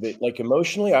that. But like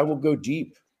emotionally, I will go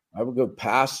deep. I will go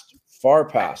far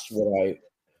past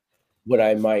what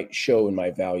I might show in my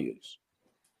values.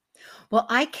 Well,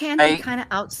 I can be kind of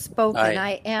outspoken.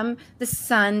 I am the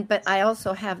sun, but I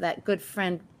also have that good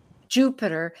friend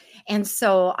Jupiter, and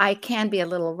so I can be a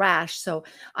little rash. So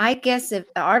I guess if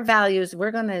our values,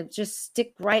 we're going to just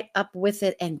stick right up with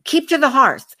it and keep to the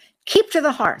hearth. Keep to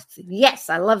the hearth. Yes,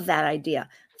 I love that idea.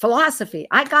 Philosophy.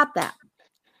 I got that.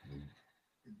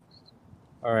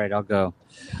 All right, I'll go.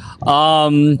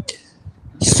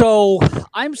 So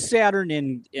I'm Saturn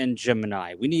in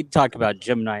Gemini. We need to talk about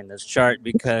Gemini in this chart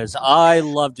because I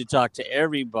love to talk to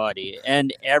everybody,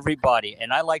 and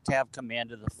I like to have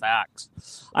command of the facts.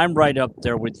 I'm right up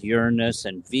there with Uranus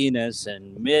and Venus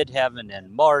and Midheaven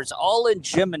and Mars, all in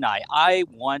Gemini. I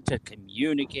want to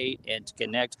communicate and to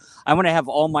connect. I want to have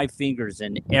all my fingers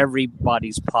in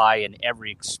everybody's pie and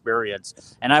every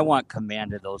experience, and I want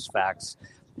command of those facts.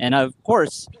 And of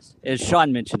course, as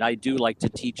Sean mentioned, I do like to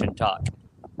teach and talk.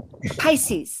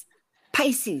 Pisces.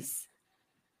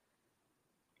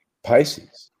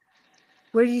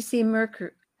 Where do you see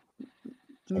Mercury?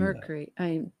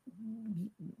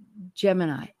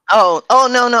 Gemini. Oh,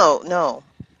 no.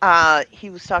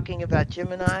 He was talking about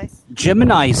Gemini.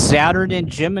 Gemini, Saturn and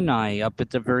Gemini up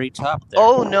at the very top there.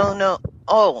 Oh, no.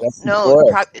 Oh,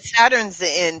 no. Saturn's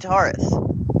in Taurus.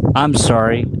 I'm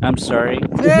sorry.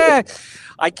 Yeah,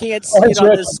 I can't see it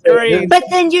on the screen. But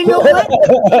then you know what?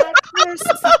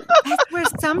 That's where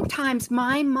sometimes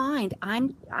my mind, I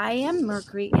am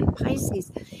Mercury in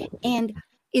Pisces, and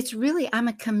it's really, I'm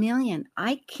a chameleon.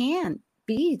 I can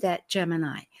be that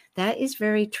Gemini. That is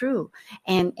very true.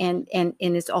 And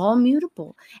it's all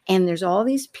mutable. And there's all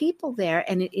these people there,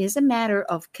 and it is a matter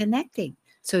of connecting.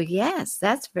 So yes,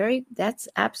 that's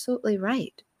absolutely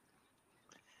right.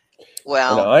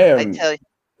 Well, I tell you,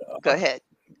 go ahead.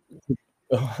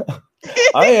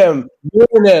 I am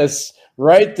Uranus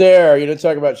right there.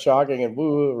 Talk about shocking and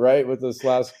woo, right, with this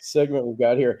last segment we've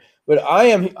got here. But I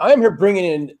am here bringing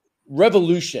in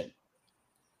revolution,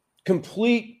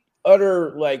 complete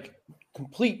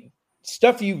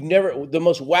stuff the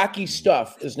most wacky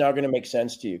stuff is now going to make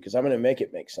sense to you because I'm going to make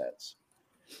it make sense.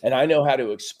 And I know how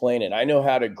to explain it. I know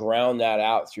how to ground that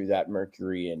out through that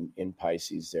Mercury in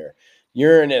Pisces there.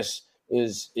 Uranus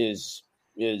is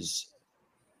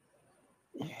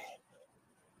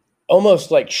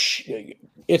almost like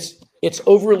it's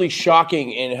overly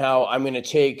shocking in how I'm going to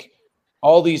take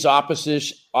all these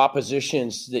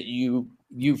oppositions that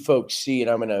you folks see,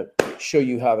 and I'm going to show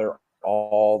you how they're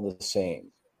all the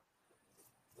same.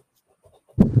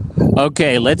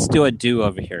 Okay, let's do a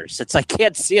do-over here. Since I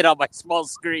can't see it on my small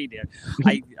screen here,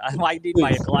 I need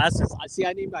my glasses. I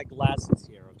need my glasses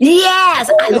here. Okay? Yes,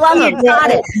 I love it.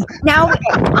 Got it. Now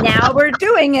we're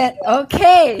doing it.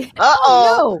 Okay.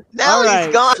 Uh-oh. No. Now right,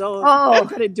 he's gone. So I'm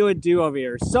going to do a do-over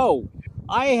here. So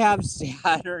I have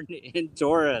Saturn in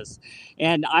Taurus,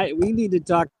 and we need to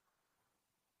talk.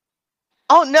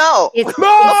 Oh, no.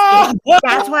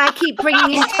 That's why I keep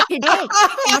bringing it today.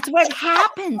 That's what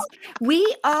happens.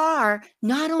 We are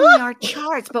not only our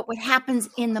charts, but what happens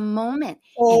in the moment.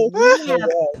 And we have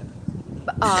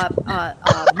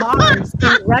Mars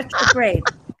in retrograde.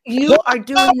 You are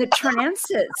doing the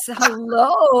transits.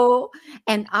 Hello.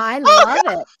 And I love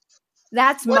it.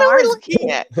 That's what Mars. What are we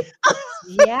looking at?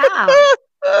 Yeah.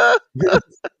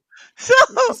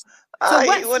 So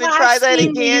you want to try that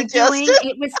again, Justin?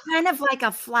 It was kind of like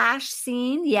a flash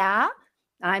scene. Yeah.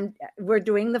 We're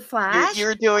doing the flash.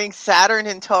 You're doing Saturn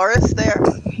and Taurus there?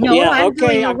 No, yeah, I'm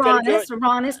doing Uranus,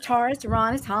 Taurus,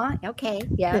 huh? Okay,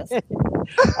 yes.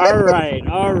 All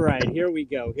right. Here we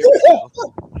go.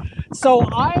 So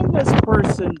I'm this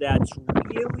person that's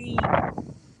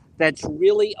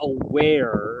really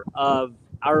aware of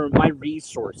my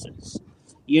resources.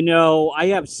 You know, I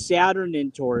have Saturn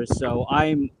in Taurus, so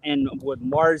and with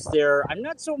Mars there, I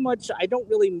don't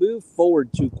really move forward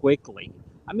too quickly.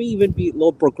 I may even be a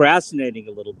little procrastinating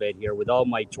a little bit here with all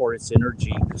my Taurus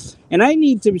energy. And I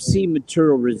need to see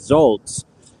material results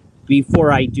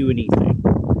before I do anything.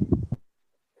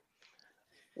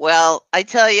 Well, I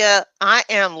tell you, I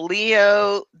am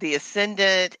Leo, the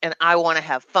ascendant, and I want to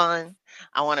have fun.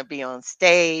 I want to be on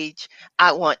stage.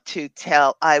 I want to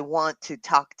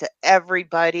talk to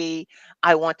everybody.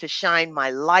 I want to shine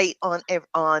my light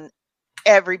on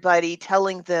everybody,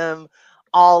 telling them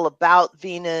all about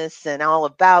Venus and all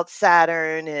about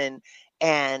Saturn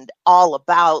and all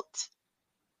about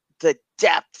the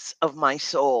depths of my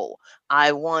soul.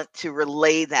 I want to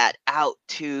relay that out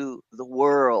to the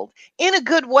world in a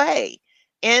good way,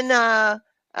 in a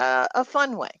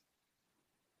fun way.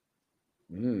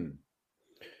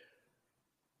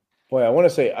 Boy, I want to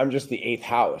say I'm just the 8th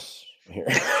house here.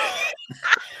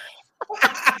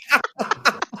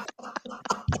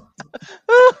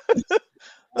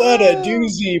 What a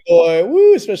doozy, boy.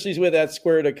 Woo, especially with that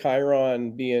square to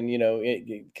Chiron being,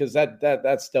 because that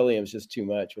stellium is just too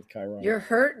much with Chiron. You're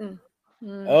hurting.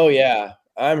 Oh yeah,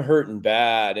 I'm hurting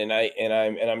bad, and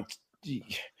I'm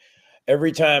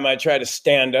every time I try to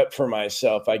stand up for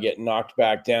myself, I get knocked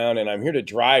back down, and I'm here to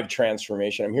drive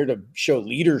transformation. I'm here to show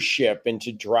leadership and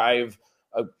to drive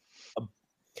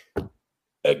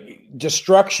a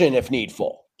destruction if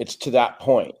needful. It's to that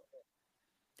point.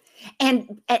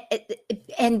 And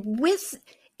with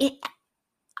it,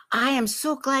 I am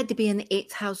so glad to be in the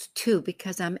 8th house too,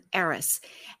 because I'm Eris.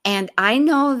 And I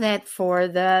know that for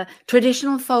the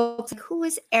traditional folks, who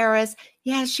is Eris?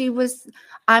 Yeah,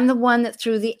 I'm the one that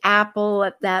threw the apple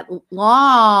at that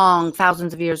long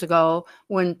thousands of years ago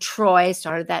when Troy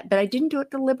started that. But I didn't do it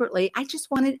deliberately. I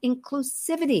just wanted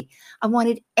inclusivity. I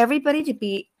wanted everybody to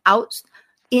be out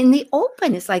in the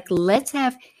open. It's like, let's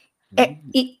have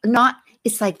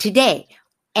it's like today,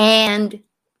 and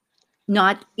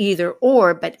not either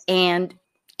or, but and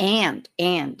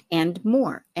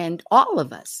more, and all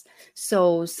of us.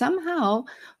 So somehow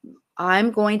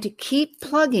I'm going to keep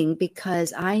plugging,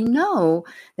 because I know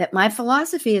that my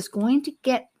philosophy is going to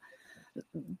get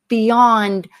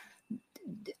beyond.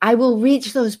 I will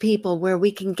reach those people where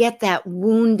we can get that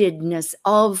woundedness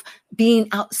of being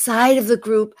outside of the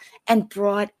group and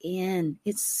brought in.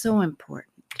 It's so important.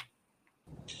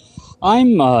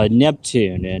 I'm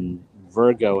Neptune and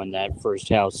Virgo in that first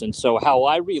house, and so how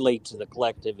I relate to the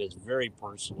collective is very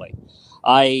personally.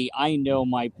 I know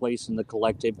my place in the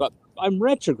collective, but I'm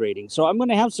retrograding, so I'm going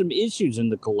to have some issues in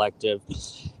the collective.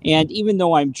 And even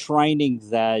though I'm trining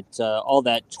that all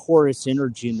that Taurus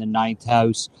energy in the 9th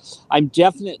house, I'm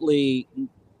definitely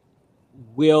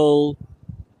will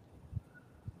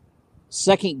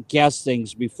second guess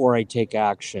things before I take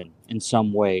action in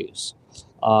some ways.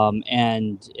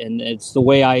 And it's the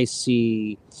way I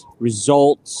see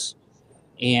results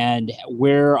and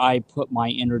where I put my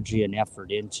energy and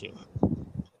effort into.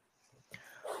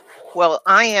 Well,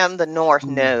 I am the North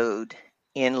Node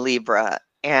in Libra,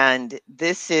 and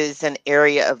this is an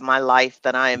area of my life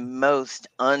that I am most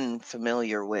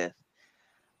unfamiliar with.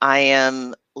 I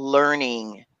am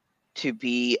learning to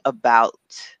be about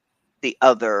the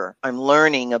other. I'm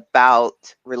learning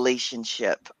about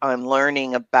relationship. I'm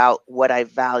learning about what I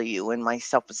value and my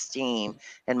self-esteem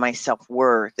and my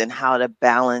self-worth and how to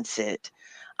balance it.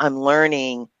 I'm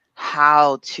learning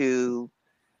how to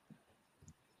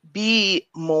be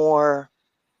more,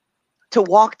 to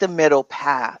walk the middle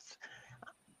path,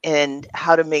 and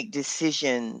how to make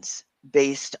decisions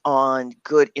based on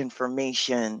good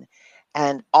information.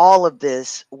 And all of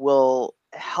this will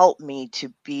help me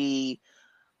to be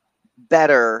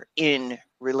better in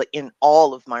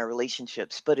all of my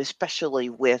relationships, but especially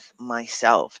with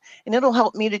myself. And it'll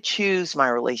help me to choose my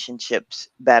relationships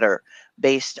better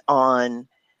based on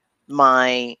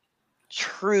my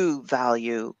true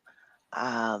value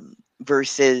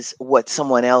versus what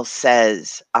someone else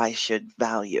says I should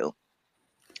value.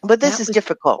 But this is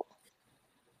difficult.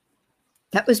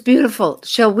 That was beautiful.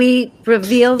 Shall we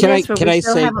reveal this? Can I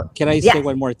say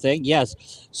one more thing?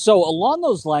 Yes. So along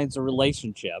those lines of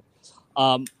relationship,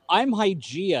 I'm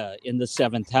Hygeia in the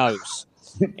 7th house.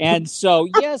 And so,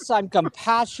 yes, I'm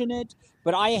compassionate,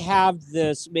 but I have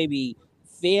this maybe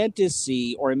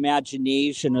fantasy or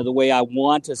imagination of the way I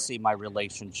want to see my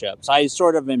relationships. I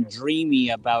sort of am dreamy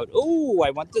about, I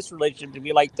want this relationship to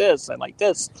be like this. I like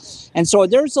this. And so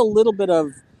there's a little bit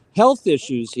of health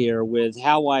issues here with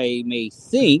how I may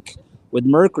think with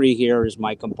Mercury here as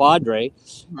my compadre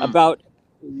about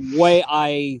way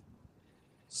I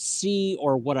see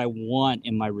or what I want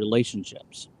in my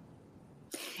relationships.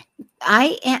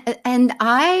 I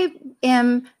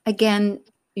am again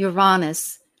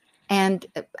Uranus, and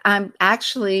I'm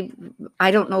actually,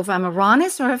 I don't know if I'm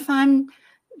Uranus or if I'm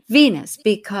Venus,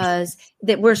 because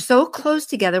that we're so close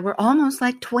together. We're almost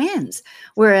like twins.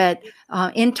 We're at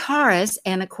in Taurus,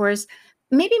 and of course,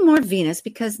 maybe more Venus,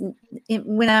 because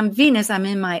when I'm Venus, I'm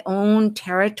in my own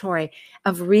territory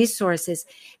of resources.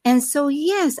 And so,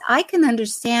 yes, I can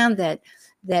understand that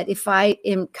if I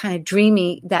am kind of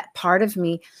dreamy, that part of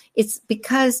me, it's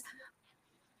because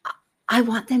I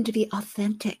want them to be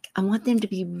authentic. I want them to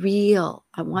be real.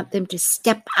 I want them to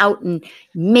step out and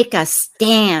make a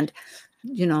stand.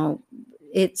 You know,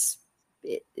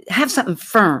 have something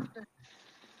firm.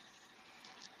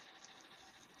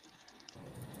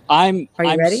 I'm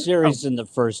ready? Ceres in the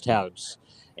first house,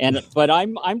 but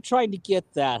I'm trying to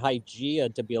get that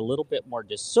Hygeia to be a little bit more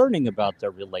discerning about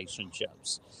their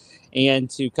relationships, and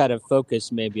to kind of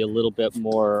focus maybe a little bit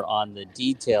more on the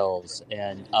details,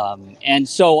 and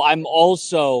so I'm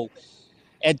also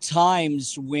at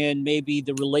times when maybe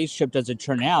the relationship doesn't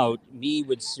turn out, me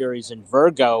with Ceres and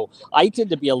Virgo, I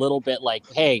tend to be a little bit like,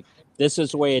 hey, this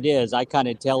is the way it is. I kind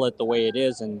of tell it the way it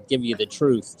is and give you the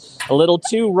truth. A little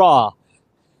too raw.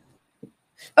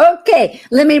 Okay,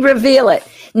 let me reveal it.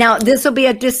 Now, this will be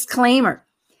a disclaimer.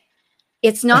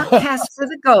 It's not Casper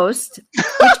the Ghost,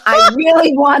 which I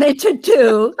really wanted to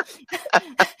do,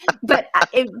 but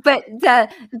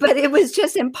it was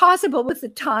just impossible with the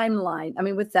timeline. I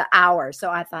mean, with the hour.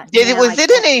 So I thought, was it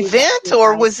an event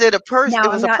or was it a person? No,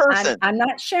 it was a person. I'm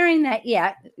not sharing that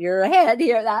yet. You're ahead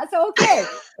here. That's okay.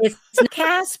 It's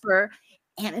Casper,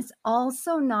 and it's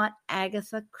also not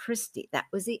Agatha Christie. That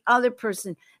was the other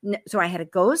person. So I had a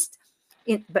ghost.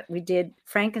 But we did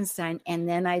Frankenstein, and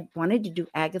then I wanted to do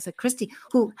Agatha Christie,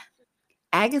 who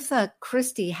Agatha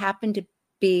Christie happened to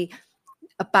be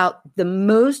about the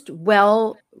most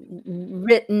well-written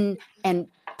and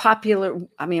popular.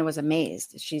 I mean, I was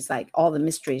amazed. She's like all the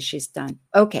mysteries she's done.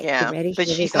 Okay, yeah, you ready? but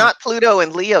she's not Pluto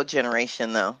and Leo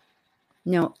generation, though.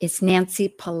 No, it's Nancy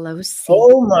Pelosi.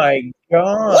 Oh my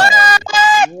God!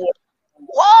 What?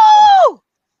 Whoa!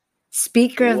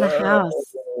 Speaker of the House.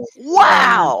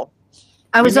 Wow!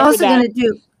 I was also going to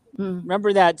do.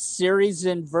 Remember that Ceres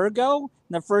in Virgo in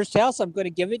the first house? I'm going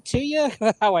to give it to you,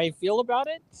 how I feel about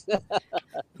it.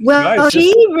 Well, nice.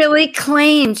 She really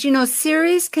claims,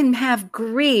 Ceres can have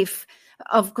grief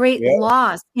of great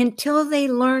loss until they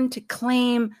learn to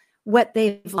claim what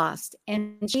they've lost.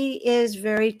 And she is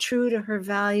very true to her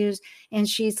values, and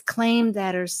she's claimed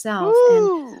that herself.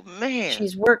 Ooh, and man.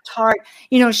 She's worked hard.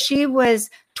 She was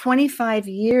 25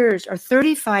 years or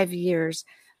 35 years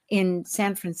in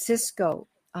San Francisco,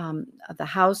 the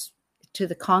House to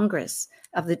the Congress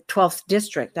of the 12th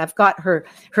District. I've got her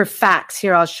facts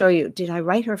here. I'll show you. Did I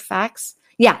write her facts?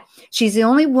 Yeah. She's the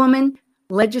only woman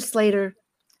legislator,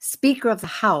 Speaker of the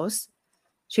House.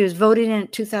 She was voted in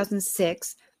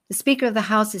 2006. The Speaker of the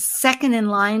House is second in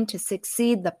line to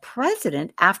succeed the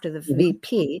president after the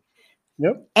VP.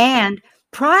 Yep. And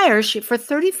prior, for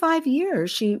 35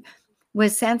 years, she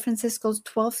was San Francisco's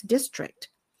 12th District.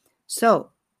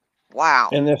 So, wow.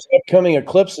 And this upcoming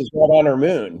eclipse is right on her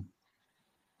moon.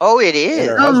 Oh, it is.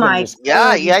 Oh, my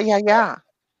God. Yeah.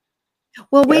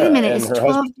 Well, wait a minute. It's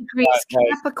 12 degrees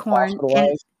Capricorn.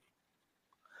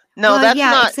 No, that's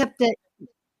not. Except that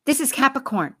this is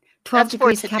Capricorn. 12 that's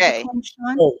degrees for today. Capricorn,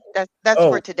 Sean? Oh, that's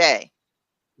for today.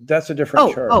 That's a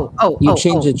different chart. You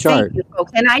changed the chart. Thank you,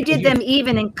 folks. And I did them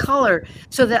even in color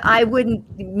so that I wouldn't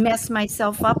mess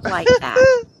myself up like that.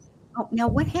 Oh, now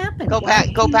what happened? Go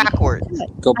back. Go backwards.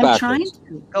 I'm trying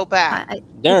to go back.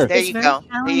 There you go.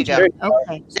 There you go.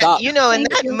 Okay. Stop. And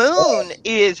that moon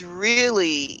is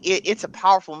really it's a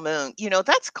powerful moon.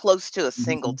 That's close to a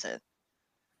singleton.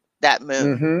 That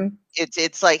moon. Mm-hmm.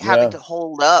 It's like having to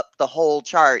hold up the whole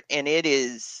chart, and it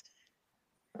is.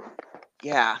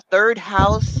 Yeah, third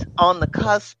house on the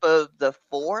cusp of the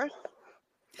fourth.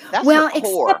 That's the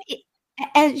core.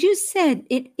 As you said,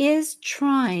 it is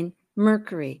trine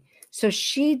Mercury. So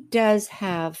she does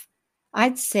have,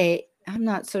 I'd say, I'm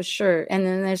not so sure. And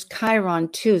then there's Chiron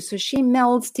too. So she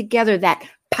melds together that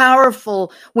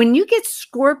powerful, when you get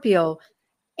Scorpio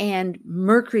and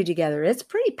Mercury together, it's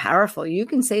pretty powerful. You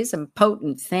can say some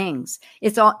potent things.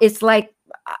 It's like,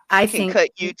 I think.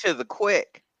 Cut you to the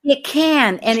quick. It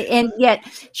can. And yet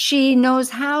she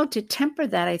knows how to temper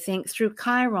that, I think, through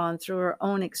Chiron, through her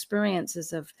own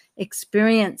experiences of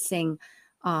experiencing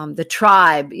the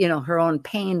tribe, her own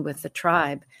pain with the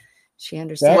tribe. She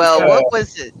understands. Well, what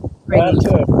was it?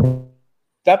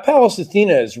 that Pallas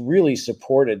Athena is really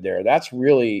supported there. That's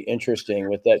really interesting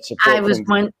with that support.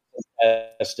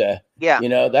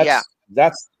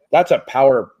 That's a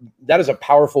power. That is a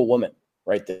powerful woman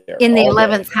right there. In the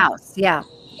 11th house. Yeah.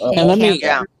 And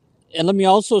let me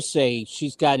also say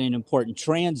she's got an important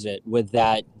transit with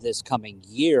that this coming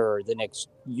year, the next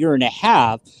year and a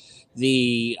half.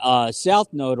 The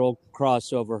South Node will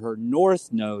cross over her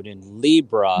North Node in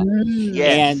Libra.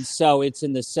 And so it's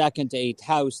in the 2nd to 8th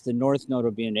house. The North Node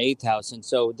will be in the 8th house. And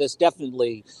so this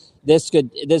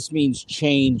means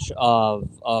change of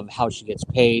how she gets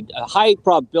paid. A high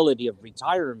probability of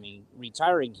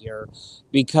retiring here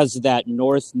because of that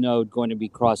North Node going to be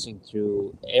crossing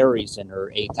through Aries in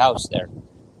her 8th house there.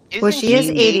 Well, she is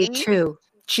 82.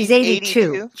 She's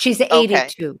 82. She's 82.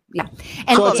 Okay. Yeah.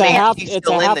 And so it's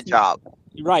still in the job.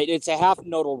 Right. It's a half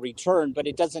nodal return, but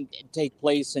it doesn't take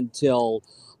place until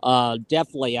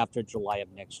definitely after July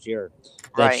of next year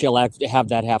that she'll have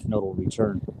that half nodal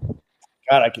return.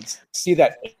 God, I could see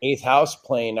that 8th house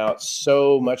playing out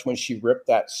so much when she ripped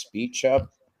that speech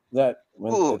up. You guys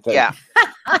remember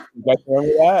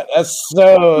that? That's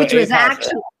so. Which was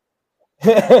actually.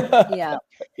 Yeah.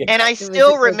 And I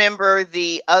still remember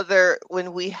the other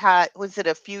when we had, was it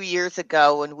a few years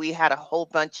ago when we had a whole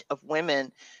bunch of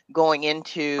women going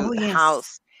into the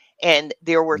house, and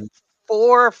there were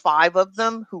 4 or 5 of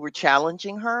them who were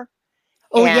challenging her.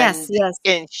 Oh, yes.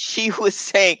 And she was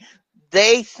saying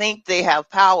they think they have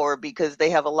power because they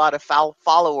have a lot of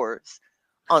followers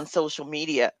on social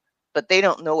media, but they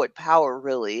don't know what power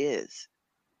really is.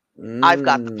 I've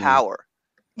got the power.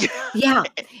 Yeah.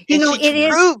 It is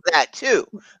prove that too.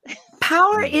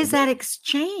 Power is that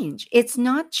exchange. It's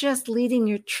not just leading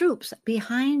your troops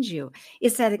behind you.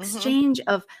 It's that exchange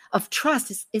of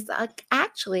trust. It's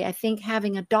actually, I think,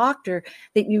 having a doctor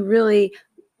that you really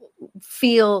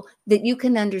feel that you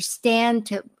can understand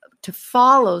to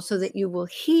follow so that you will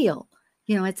heal.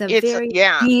 It's a very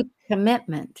deep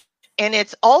commitment. And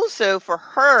it's also for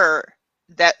her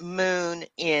that moon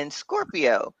in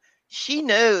Scorpio. She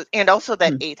knows, and also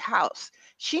that 8th house.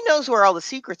 She knows where all the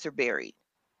secrets are buried.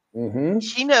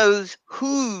 She knows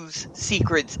whose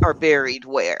secrets are buried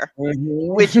where,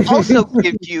 which also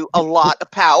gives you a lot of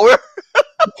power.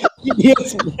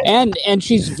 And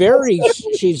she's very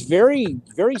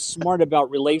smart about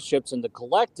relationships in the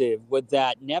collective with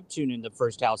that Neptune in the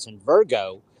 1st house in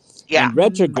Virgo. And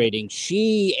retrograding.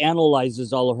 She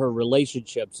analyzes all of her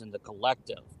relationships in the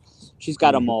collective. She's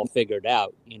got them all figured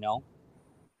out,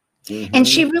 And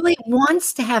she really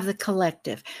wants to have the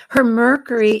collective. Her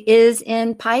Mercury is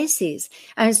in Pisces.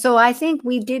 And so I think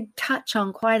we did touch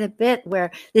on quite a bit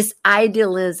where this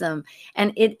idealism,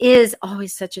 and it is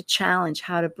always such a challenge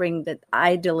how to bring the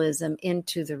idealism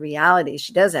into the reality.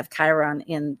 She does have Chiron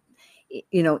in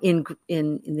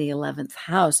the 11th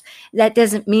house. That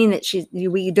doesn't mean that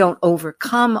we don't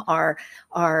overcome our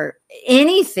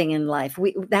anything in life.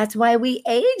 That's why we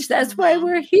age. That's why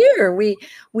we're here.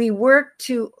 We work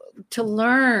to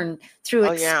learn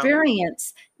through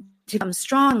experience to become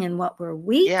strong in what we're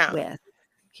weak with.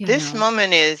 This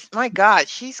woman is, my God,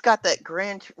 she's got that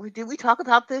did we talk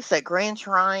about this? That grand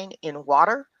trine in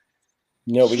water?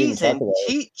 No, we didn't talk about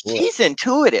it. She's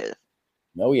intuitive.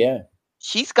 Oh, yeah.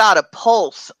 She's got a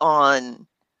pulse on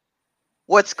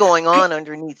what's going on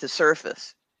underneath the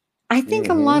surface. I think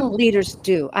a lot of leaders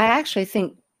do. I actually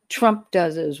think Trump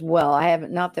does as well. I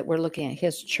haven't, not that we're looking at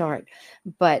his chart,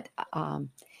 but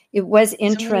it was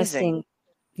interesting.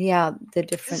 Yeah, the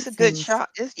different. This is a good chart.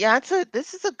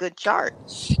 This is a good chart.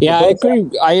 Yeah, I agree.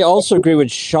 I also agree with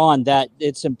Sean that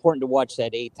it's important to watch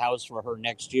that 8th house for her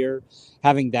next year,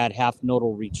 having that half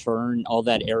nodal return. All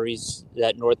that Aries,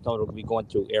 that North Node will be going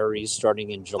through Aries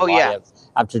starting in July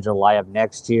after July of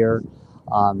next year.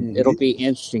 It'll be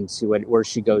interesting to see where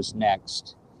she goes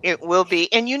next. It will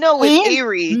be, and with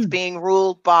Aries being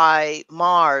ruled by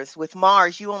Mars, with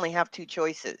Mars you only have 2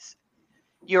 choices.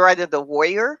 You're either the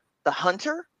warrior, the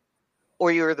hunter,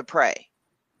 or you're the prey.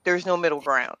 There's no middle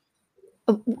ground.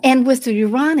 And with the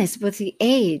Uranus, with the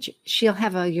age, she'll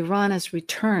have a Uranus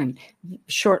return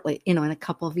shortly, in a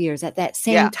couple of years at that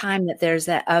same time that there's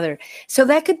that other. So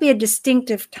that could be a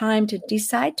distinctive time to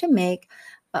decide to make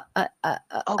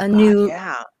a new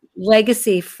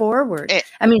legacy forward.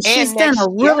 She's done a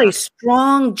really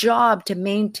strong job to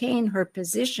maintain her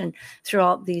position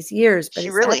throughout these years. But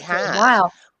she really has. Wow.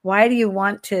 Why do you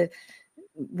want to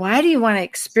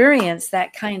experience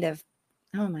that kind of,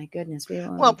 oh my goodness.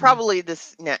 Probably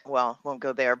won't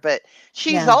go there, but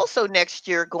she's also next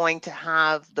year going to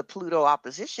have the Pluto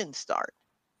opposition start.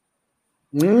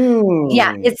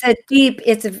 Yeah,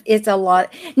 it's a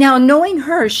lot. Now, knowing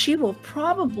her, she will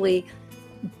probably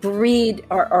breed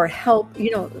or help,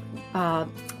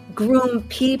 groom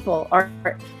people or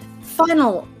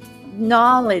funnel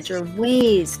knowledge or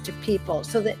ways to people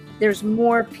so that there's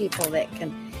more people that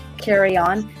can carry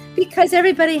on, because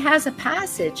everybody has a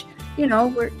passage,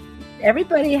 where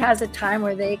everybody has a time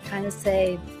where they kind of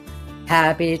say,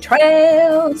 happy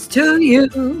trails to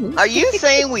you. Are you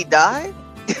saying we died?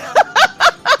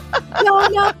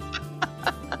 No.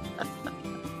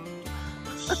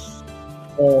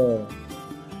 Oh.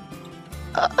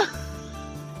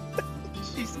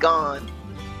 She's gone.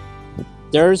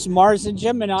 There's Mars and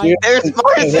Gemini. There's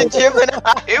Mars and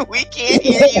Gemini. We can't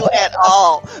hear you at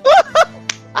all.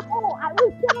 Oh, I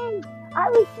was saying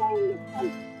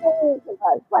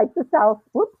like the South.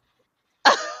 Whoops.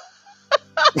 I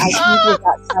think we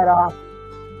got cut off.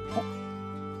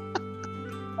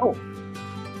 Oh.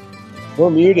 We're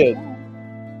muted.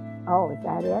 Oh, is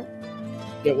that it?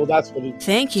 Yeah, well, that's what he...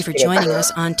 Thank you for joining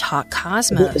us on Talk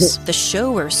Cosmos, the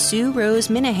show where Sue Rose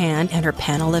Minahan and her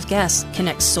panel of guests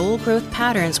connect soul growth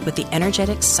patterns with the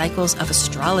energetic cycles of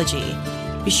astrology.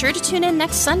 Be sure to tune in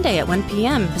next Sunday at 1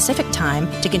 p.m. Pacific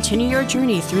Time to continue your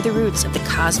journey through the roots of the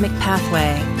cosmic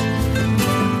pathway.